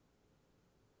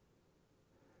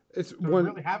 it's do one. we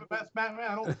really have a Best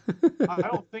Batman? I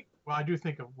don't think. Well, I do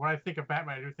think of when I think of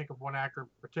Batman, I do think of one actor in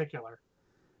particular.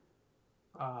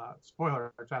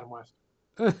 Spoiler: it's Adam West.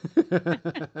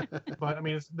 But I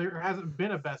mean, there hasn't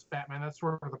been a Best Batman. That's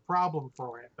sort of the problem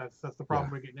for it. That's the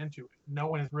problem we're getting into. No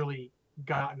one has really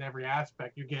gotten every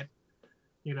aspect. You get,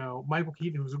 Michael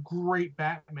Keaton, who's a great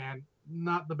Batman,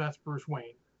 not the best Bruce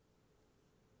Wayne.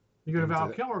 You get Val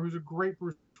Kilmer, who's a great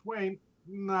Bruce Wayne,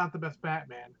 not the best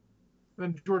Batman.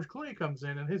 Then George Clooney comes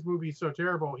in, and his movie's so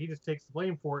terrible, he just takes the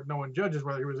blame for it. No one judges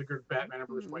whether he was a good Batman or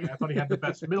Bruce Wayne. I thought he had the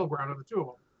best middle ground of the two of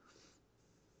them.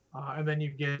 And then you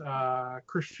get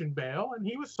Christian Bale, and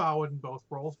he was solid in both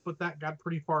roles, but that got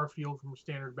pretty far afield from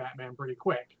standard Batman pretty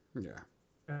quick. Yeah.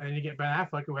 And then you get Ben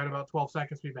Affleck, who had about 12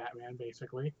 seconds to be Batman,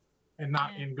 basically, and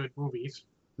not in good movies.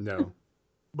 No.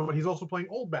 But he's also playing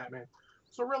old Batman.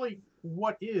 So really,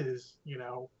 what is,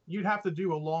 you'd have to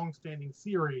do a long-standing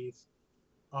series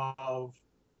of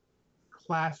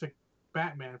classic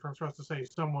Batman for us to say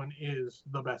someone is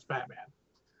the best Batman.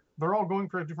 They're all going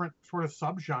for different sort of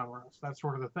subgenres. That's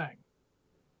sort of the thing.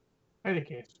 In any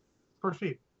case,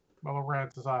 proceed. Well,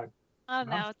 Rad's aside. Oh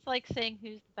no, it's like saying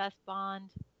who's the best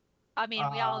Bond. I mean,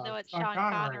 we all know it's Sean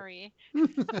Connery.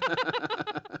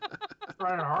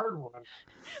 Try a hard one.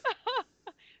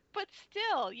 But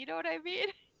still, you know what I mean?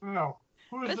 No.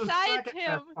 Who's Besides the second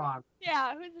him, best Bond?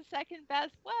 Yeah, who's the second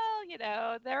best?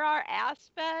 Well, there are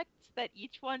aspects that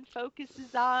each one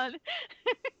focuses on.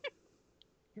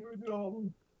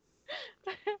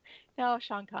 No,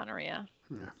 Sean Connery, yeah.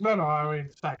 No, I mean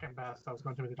second best. I was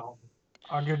going Timothy Dalton.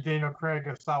 I'll give Daniel Craig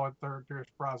a solid third, Pierce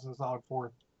Brosnan a solid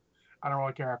fourth. I don't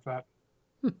really care after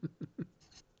that.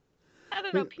 I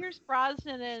don't know. Pierce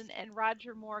Brosnan and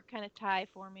Roger Moore kind of tie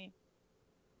for me.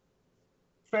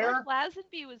 Fair.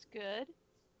 Lazenby was good.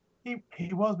 He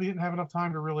was, but he didn't have enough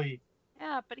time to really.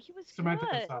 Yeah, but he was cement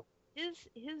good. Himself.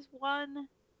 His one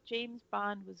James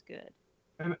Bond was good.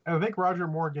 And I think Roger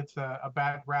Moore gets a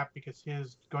bad rap because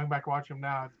going back watching him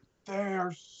now,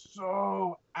 they're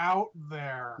so out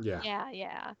there.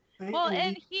 Yeah.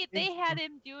 And they had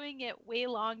him doing it way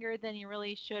longer than he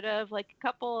really should have. Like a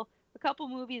couple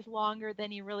movies longer than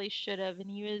he really should have, and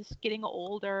he was getting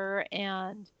older,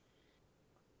 and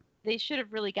they should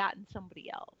have really gotten somebody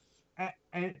else.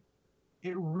 And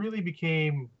it really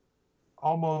became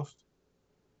almost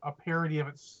a parody of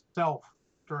itself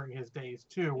during his days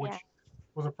too, which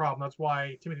was a problem. That's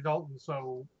why Timothy Dalton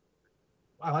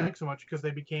I like so much, because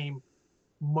they became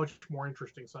much more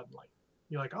interesting suddenly.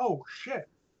 You're like, oh shit,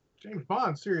 James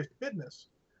Bond, serious business.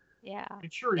 Yeah. I mean,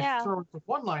 sure, he's throwing some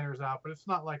one-liners out, but it's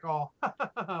not like all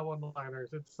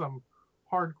one-liners. It's some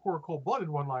hardcore, cold-blooded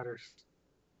one-liners.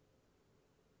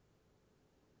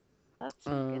 That's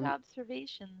some good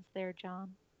observations there,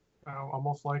 John.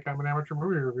 Almost like I'm an amateur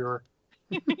movie reviewer.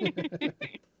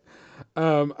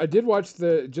 I did watch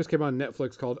just came on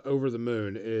Netflix called Over the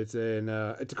Moon. It's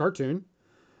a cartoon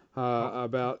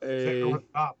about a.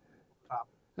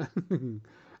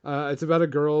 It's about a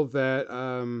girl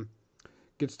that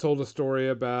gets told a story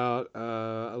about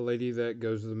a lady that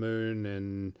goes to the moon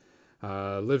and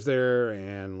lives there,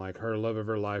 and like her love of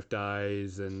her life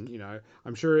dies, and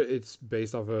I'm sure it's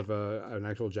based off of an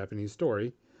actual Japanese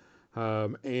story,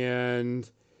 and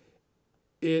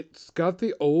it's got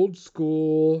the old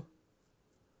school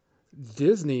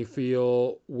Disney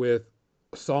feel with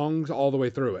songs all the way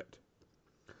through it.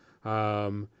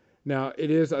 Now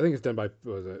it is, I think it's done by, it's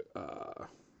a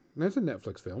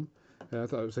Netflix film. I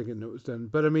thought I was thinking it was done,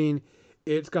 but I mean,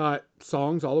 it's got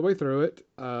songs all the way through it.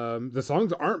 The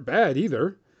songs aren't bad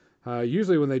either.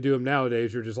 Usually when they do them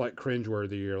nowadays, you're just like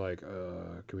cringeworthy. You're like,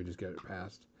 can we just get it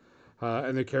past?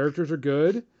 And the characters are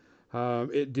good.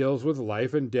 It deals with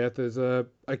life and death as a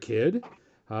kid,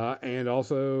 and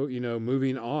also,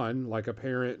 moving on like a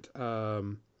parent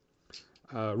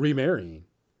remarrying.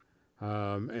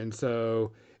 And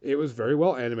so it was very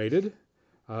well animated,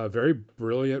 very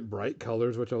brilliant, bright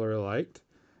colors, which I really liked.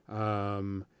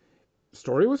 Um,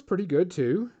 Story was pretty good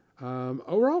too.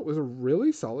 Overall, it was a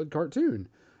really solid cartoon.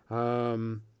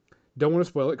 Um, don't want to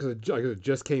spoil it because it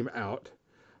just came out.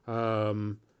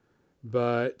 Um,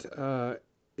 but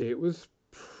it was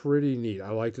pretty neat.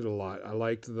 I liked it a lot. I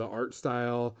liked the art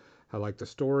style. I liked the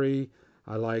story.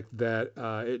 I liked that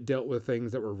it dealt with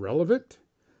things that were relevant.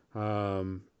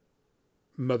 Um,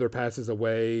 Mother passes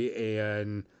away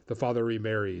and the father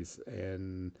remarries,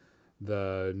 and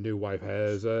the new wife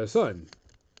has a son.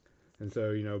 And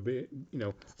so,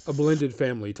 a blended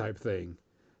family type thing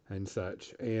and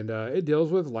such. And it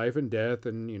deals with life and death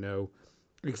and,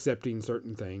 accepting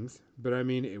certain things. But I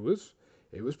mean, it was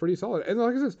pretty solid. And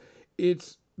like I said,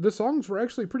 the songs were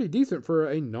actually pretty decent for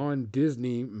a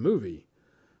non-Disney movie.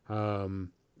 And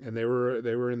they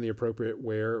were in the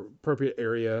appropriate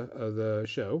area of the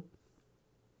show.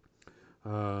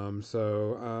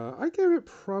 So I gave it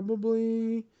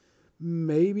probably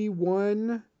maybe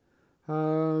one.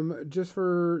 Just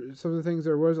for some of the things,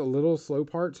 there was a little slow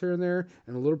parts here and there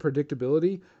and a little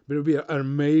predictability, but it would be an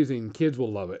amazing. Kids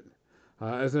will love it.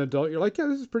 As an adult, you're like, yeah,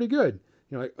 this is pretty good.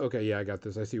 You're like, okay, yeah, I got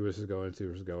this. I see where this is going. I see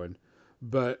where this is going.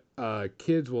 But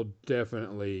kids will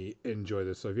definitely enjoy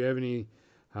this. So if you have any,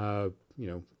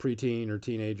 preteen or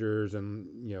teenagers and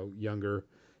younger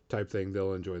type thing,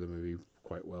 they'll enjoy the movie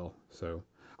quite well. So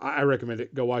I recommend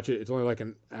it. Go watch it. It's only like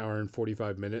an hour and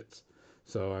 45 minutes.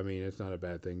 So, I mean, it's not a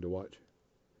bad thing to watch.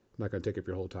 Not going to take up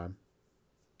your whole time.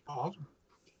 Awesome.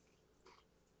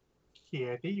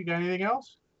 Kathy, you got anything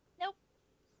else? Nope.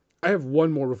 I have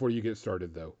one more before you get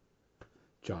started, though,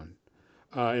 John.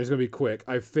 And it's going to be quick.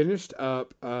 I finished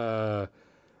up, what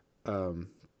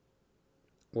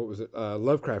was it?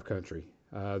 Lovecraft Country.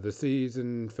 The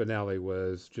season finale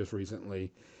was just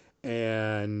recently.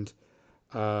 And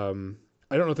I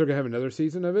don't know if they're going to have another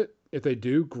season of it. If they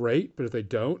do, great. But if they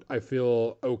don't, I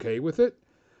feel okay with it.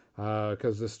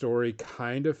 Because the story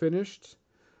kind of finished.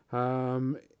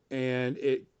 And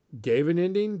it gave an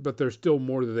ending, but there's still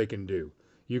more that they can do.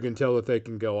 You can tell that they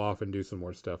can go off and do some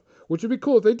more stuff. Which would be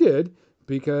cool if they did.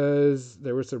 Because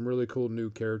there were some really cool new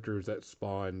characters that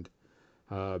spawned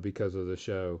because of the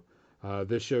show.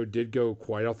 This show did go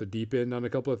quite off the deep end on a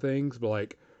couple of things. But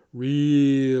like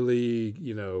really,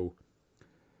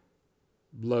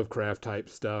 Lovecraft type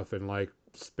stuff and like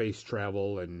space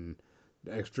travel and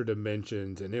extra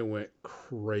dimensions, and it went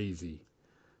crazy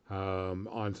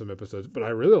on some episodes. But I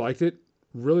really liked it.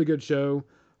 Really good show.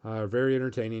 Very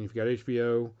entertaining. If you got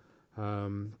HBO,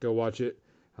 go watch it.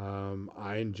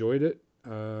 I enjoyed it.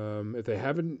 If they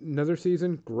have another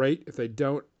season, great. If they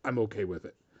don't, I'm okay with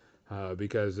it.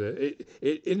 Because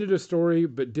it ended a story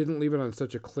but didn't leave it on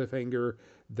such a cliffhanger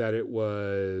that it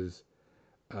was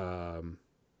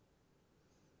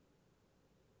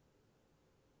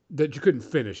that you couldn't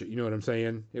finish it. You know what I'm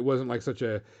saying? It wasn't like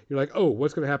you're like, oh,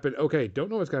 what's going to happen? Okay, don't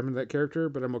know what's going to happen to that character,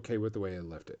 but I'm okay with the way I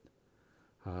left it.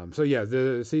 So yeah,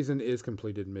 the season is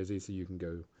completed, Mizzy, so you can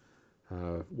go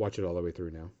watch it all the way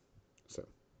through now. So,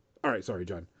 all right, sorry,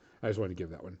 John. I just wanted to give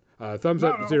that one. Thumbs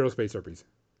up, Zero Space Herpes.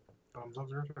 Thumbs up,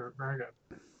 zero. Very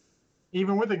good.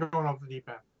 Even with it going off the deep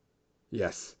end.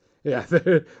 Yes. Yeah,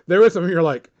 there was something you're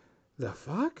like, the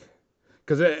fuck?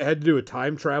 Because it had to do with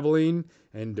time traveling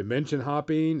and dimension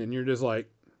hopping, and you're just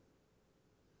like,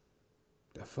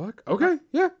 the fuck? Okay,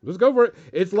 yeah, let's go for it.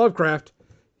 It's Lovecraft.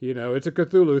 It's a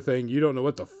Cthulhu thing. You don't know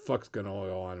what the fuck's going to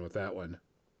go on with that one.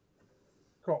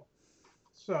 Cool.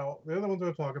 So, the other ones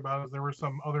I'll talk about is there was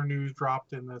some other news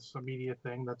dropped in this media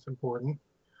thing that's important.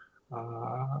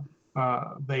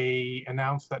 They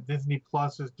announced that Disney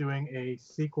Plus is doing a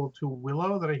sequel to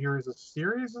Willow that I hear is a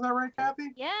series. Is that right, Kathy?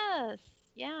 Yes.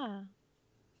 Yeah.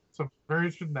 So I'm very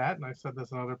interested in that, and I've said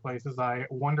this in other places. I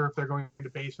wonder if they're going to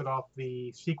base it off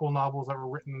the sequel novels that were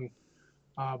written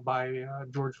by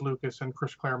George Lucas and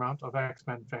Chris Claremont of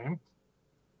X-Men fame.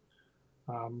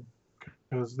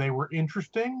 Because they were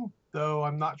interesting, though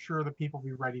I'm not sure that people will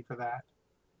be ready for that.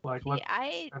 Like,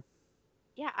 I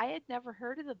had never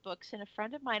heard of the books, and a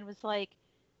friend of mine was like,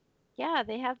 yeah,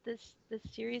 they have this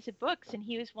series of books, and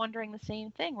he was wondering the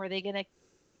same thing. Were they gonna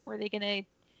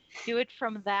do it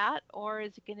from that, or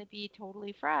is it gonna be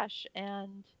totally fresh?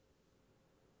 And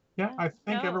yeah, I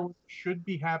think everyone should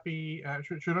be happy,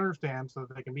 should understand, so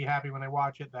that they can be happy when they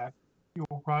watch it, that you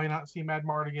will probably not see Mad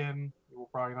Mardigan, you will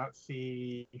probably not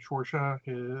see Shorsha,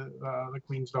 the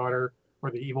Queen's daughter,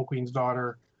 or the evil Queen's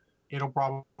daughter. It'll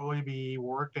probably be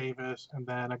Warwick Davis and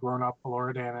then a grown-up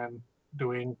Laura Dannon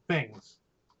doing things.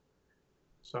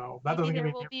 So that Maybe doesn't give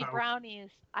there me will be so, brownies.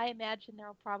 I imagine there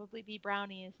will probably be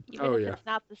brownies, even Oh, if yeah. it's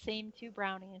not the same two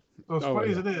brownies. so as Oh,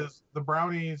 funny yeah. as it is, the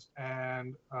Brownies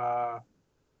and Willow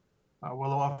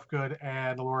Ufgood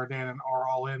and Laura Dannon are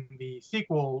all in the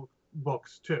sequel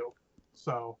books too.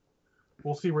 So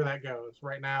we'll see where that goes.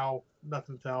 Right now,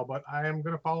 nothing to tell, but I am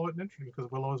going to follow it and interesting because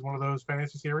Willow is one of those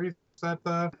fantasy series that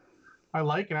I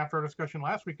like. And after our discussion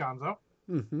last week, Gonzo,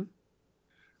 Mm-hmm.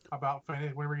 about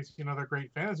fantasy, when we see another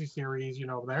great fantasy series,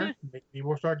 there, maybe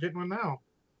we'll start getting one now.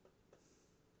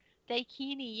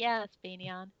 Daikini, yes,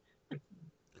 Banyan. And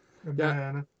Yeah.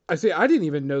 then I see. I didn't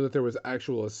even know that there was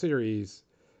actual a series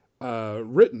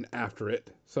written after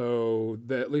it. So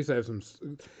that at least they have some.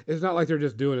 It's not like they're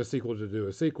just doing a sequel to do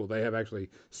a sequel. They have actually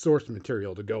source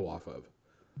material to go off of.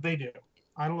 they do.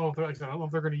 I don't know if they're, like I said, I don't know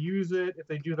if they're going to use it. If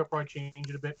they do, they'll probably change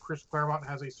it a bit. Chris Claremont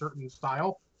has a certain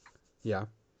style Yeah.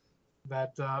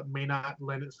 that may not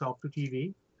lend itself to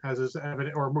TV, as is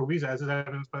evident, or movies, as is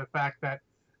evidenced by the fact that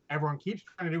everyone keeps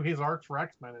trying to do his arcs for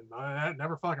X-Men, and that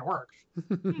never fucking works.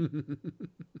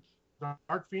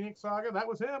 Dark Phoenix Saga, that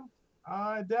was him.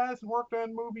 It hasn't worked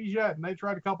on movies yet, and they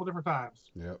tried a couple different times.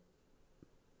 Yep.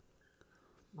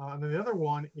 And then the other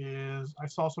one is I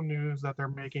saw some news that they're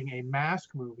making a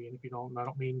Mask movie, and if you don't, I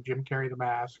don't mean Jim Carrey the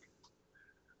Mask.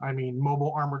 I mean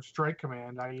Mobile Armored Strike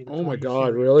Command. Oh my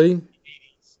God! Really?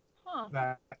 Huh.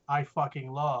 That I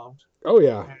fucking loved. Oh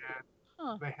yeah.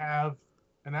 And they have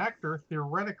an actor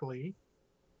theoretically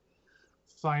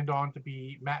signed on to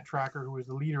be Matt Tracker, who is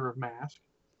the leader of Mask.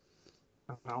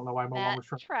 I don't know why Mobile Matt Armored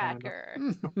Strike Tracker.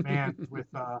 Man with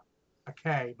a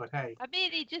K, but hey. I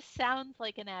mean, he just sounds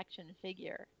like an action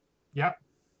figure. Yep.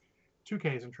 2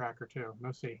 Ks in Tracker too.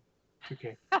 No C.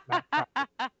 2K.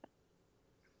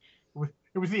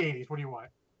 It was the 80s. What do you want?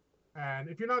 And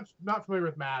if you're not familiar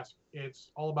with Mask,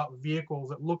 it's all about vehicles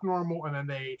that look normal and then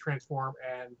they transform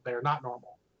and they're not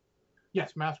normal.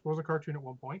 Yes, Mask was a cartoon at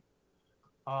one point.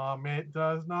 It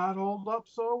does not hold up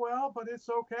so well, but it's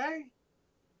okay.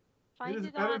 Find It is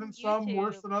it better on than YouTube. some,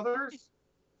 worse than others.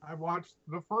 I watched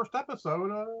the first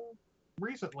episode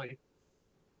recently,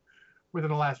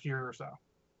 within the last year or so.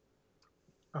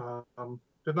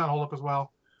 Did not hold up as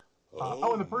well.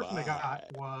 And the person they got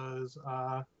was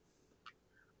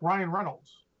Ryan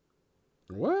Reynolds.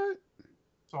 What?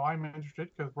 So I'm interested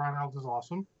because Ryan Reynolds is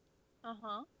awesome.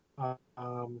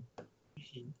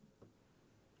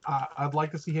 I'd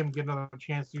like to see him get another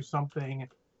chance to do something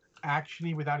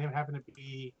actiony without him having to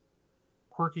be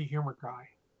quirky humor guy.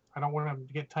 I don't want him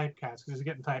to get typecast because he's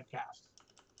getting typecast.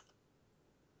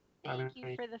 Thank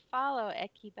you for the follow,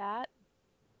 Ekibat.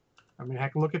 I mean,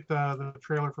 heck, look at the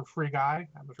trailer for Free Guy.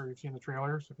 I'm sure you've seen the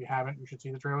trailers. If you haven't, you should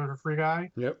see the trailer for Free Guy.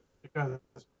 Yep. Because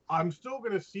I'm still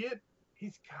going to see it.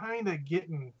 He's kind of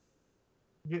getting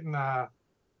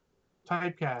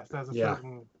typecast as a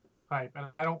certain type, and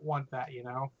I don't want that,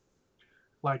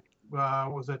 Like,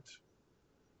 was it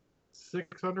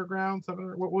 6 Underground?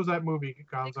 7? What was that movie,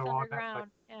 Gonzo? 6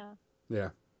 Underground, yeah.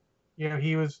 Yeah.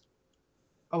 He was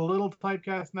a little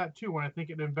typecast in that too, when I think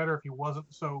it'd been better if he wasn't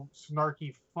so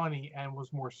snarky funny and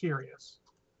was more serious.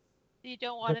 You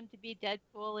don't want him to be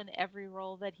Deadpool in every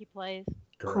role that he plays?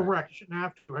 Correct. You shouldn't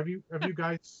have to. Have you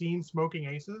guys seen Smoking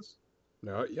Aces?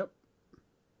 No. Yep.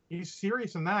 He's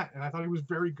serious in that, and I thought he was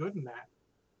very good in that.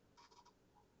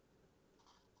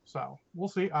 So we'll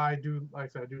see. I do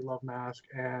love Mask,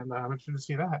 and I'm interested to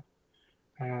see that.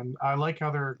 And I like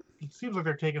how it seems like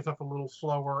they're taking stuff a little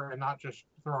slower and not just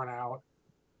throwing out.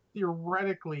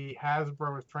 Theoretically,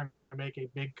 Hasbro is trying to make a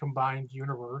big combined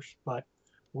universe, but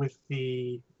with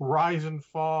the rise and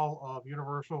fall of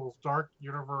Universal's Dark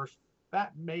Universe,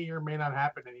 that may or may not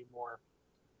happen anymore.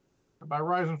 By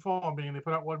rise and fall, meaning they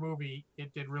put out one movie,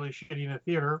 it did really shitty in a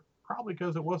theater, probably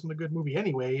because it wasn't a good movie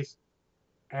anyways,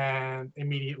 and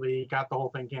immediately got the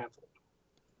whole thing canceled.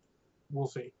 We'll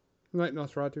see. Like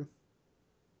Nosferatu.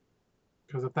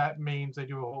 Because if that means they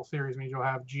do a whole series, means you'll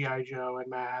have G.I. Joe and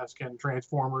Mask and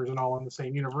Transformers and all in the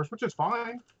same universe, which is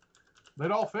fine.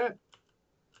 They'd all fit.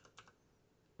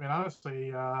 I mean,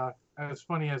 honestly, as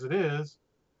funny as it is,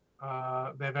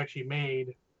 they've actually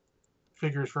made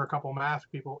figures for a couple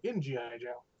Mask people in G.I.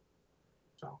 Joe.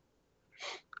 So,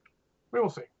 we will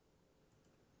see.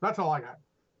 That's all I got.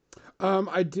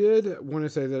 I did want to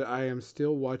say that I am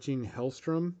still watching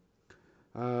Hellstrom.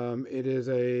 It is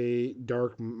a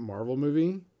dark Marvel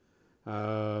movie,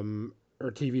 or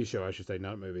TV show, I should say,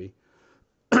 not movie.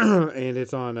 And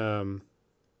it's on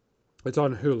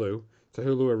Hulu. It's a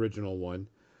Hulu original one.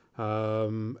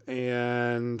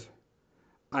 And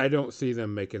I don't see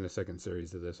them making a second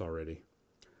series of this already.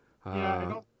 Yeah, I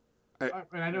don't.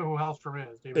 I know who Hellstrom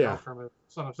is. David Yeah. Hellstrom is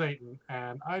Son of Satan,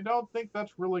 and I don't think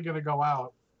that's really going to go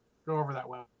over that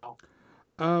well.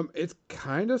 It's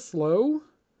kind of slow,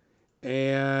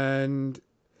 and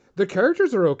the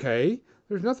characters are okay.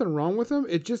 There's nothing wrong with them.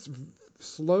 It's just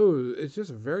slow. It's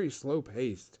just very slow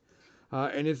paced,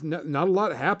 and it's not a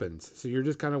lot happens. So you're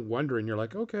just kind of wondering. You're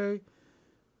like, okay,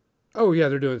 oh yeah,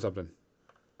 they're doing something.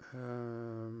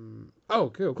 Oh,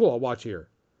 cool. I'll watch here.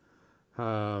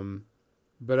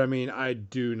 But I mean, I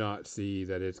do not see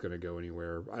that it's going to go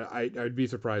anywhere. I'd be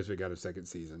surprised if it got a second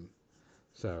season.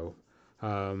 So,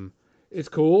 it's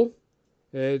cool.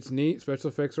 It's neat. Special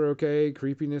effects are okay.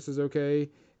 Creepiness is okay.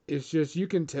 It's just, you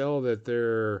can tell that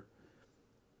they're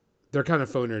kind of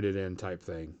phoning it in type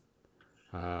thing.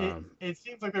 It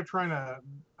seems like they're trying to,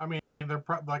 I mean, they're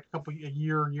probably like a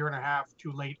year and a half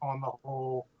too late on the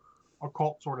whole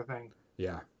occult sort of thing.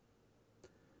 Yeah.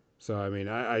 So I mean,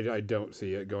 I don't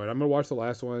see it going. I'm gonna watch the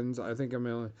last ones. I think I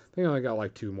only got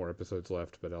like 2 more episodes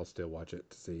left, but I'll still watch it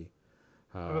to see.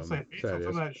 Let's say based on some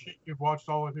of that shit you've watched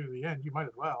all the way through the end, you might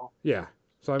as well. Yeah.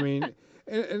 So I mean,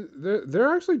 and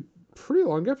they're actually pretty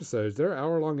long episodes. They're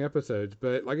hour-long episodes,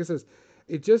 but like I says,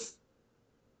 it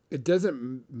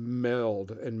doesn't meld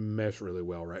and mesh really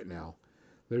well right now.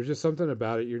 There's just something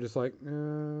about it. You're just like,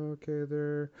 okay,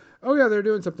 they're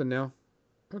doing something now.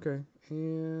 Okay,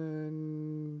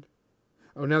 and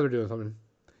now they're doing something, and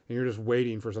you're just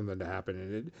waiting for something to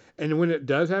happen. And when it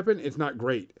does happen, it's not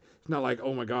great. It's not like,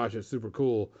 oh my gosh, it's super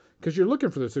cool, because you're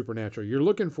looking for the supernatural. You're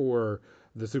looking for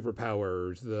the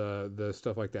superpowers, the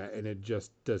stuff like that, and it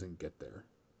just doesn't get there.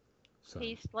 So.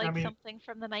 Tastes like something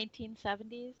from the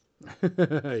 1970s.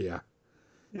 Yeah.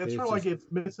 It's sort of like it's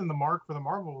missing the mark for the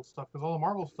Marvel stuff, because all the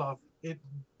Marvel stuff, it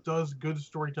does good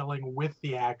storytelling with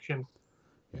the action.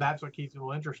 Yeah. That's what keeps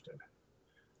people interested.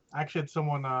 I actually had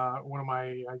someone, one of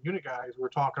my unit guys, we were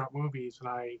talking about movies,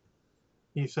 and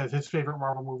he says his favorite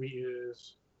Marvel movie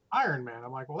is Iron Man.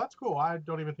 I'm like, well, that's cool. I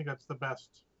don't even think that's the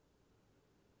best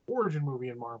origin movie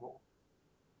in Marvel.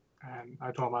 And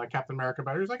I told him about Captain America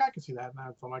better. He's like, I can see that. And I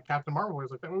told him like Captain Marvel. He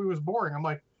was like, that movie was boring. I'm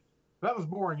like, if that was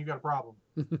boring, you got a problem.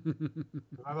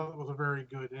 I thought it was a very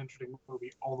good and interesting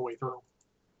movie all the way through.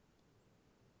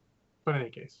 But in any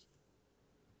case.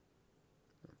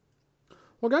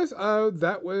 Well, guys,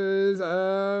 that was,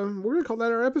 we're going to call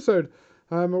that our episode.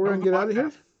 We're going to get out of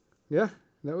here. Yeah,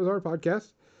 that was our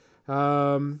podcast.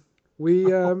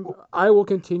 I will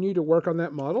continue to work on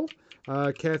that model.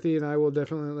 Kathy and I will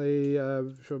definitely,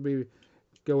 she'll be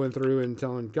going through and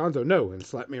telling Gonzo no and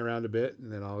slap me around a bit,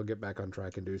 and then I'll get back on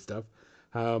track and do stuff.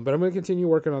 But I'm going to continue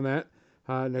working on that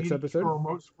next episode. A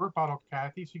remote squirt bottle,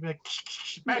 Kathy, so you can be like,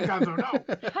 back Gonzo, no.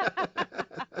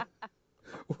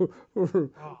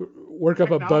 Work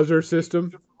up a buzzer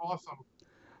system. Awesome.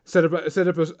 Set up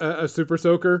a super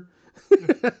soaker.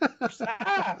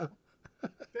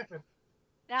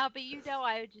 Now, but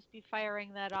I would just be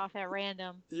firing that off at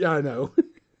random. Yeah, I know.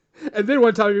 And then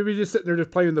one time you'd be just sitting there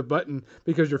just playing the button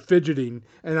because you're fidgeting,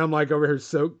 and I'm like over here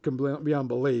soaked beyond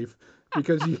belief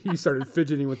because you started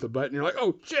fidgeting with the button. You're like,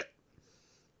 oh shit.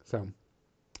 So,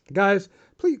 guys,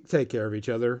 please take care of each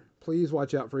other. Please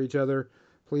watch out for each other.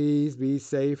 Please be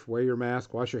safe. Wear your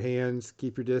mask. Wash your hands.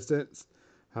 Keep your distance.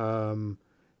 Don't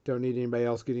need anybody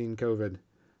else getting COVID.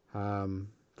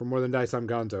 For More Than Dice, I'm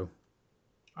Gonzo.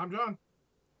 I'm John.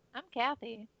 I'm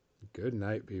Kathy. Good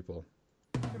night, people.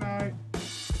 Good night.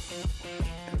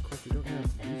 Of course, we don't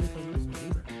have music on this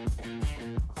either.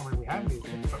 I mean, we have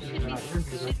music, but we're not hearing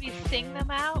music. Should we sing them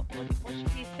out? What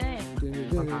should we sing?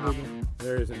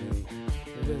 There isn't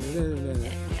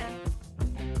any.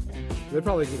 They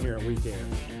probably can hear it. We can't.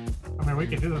 I mean, we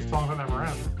can do this song that never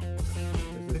ends.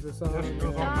 This is the song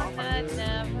Song that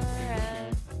never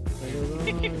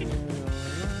ends.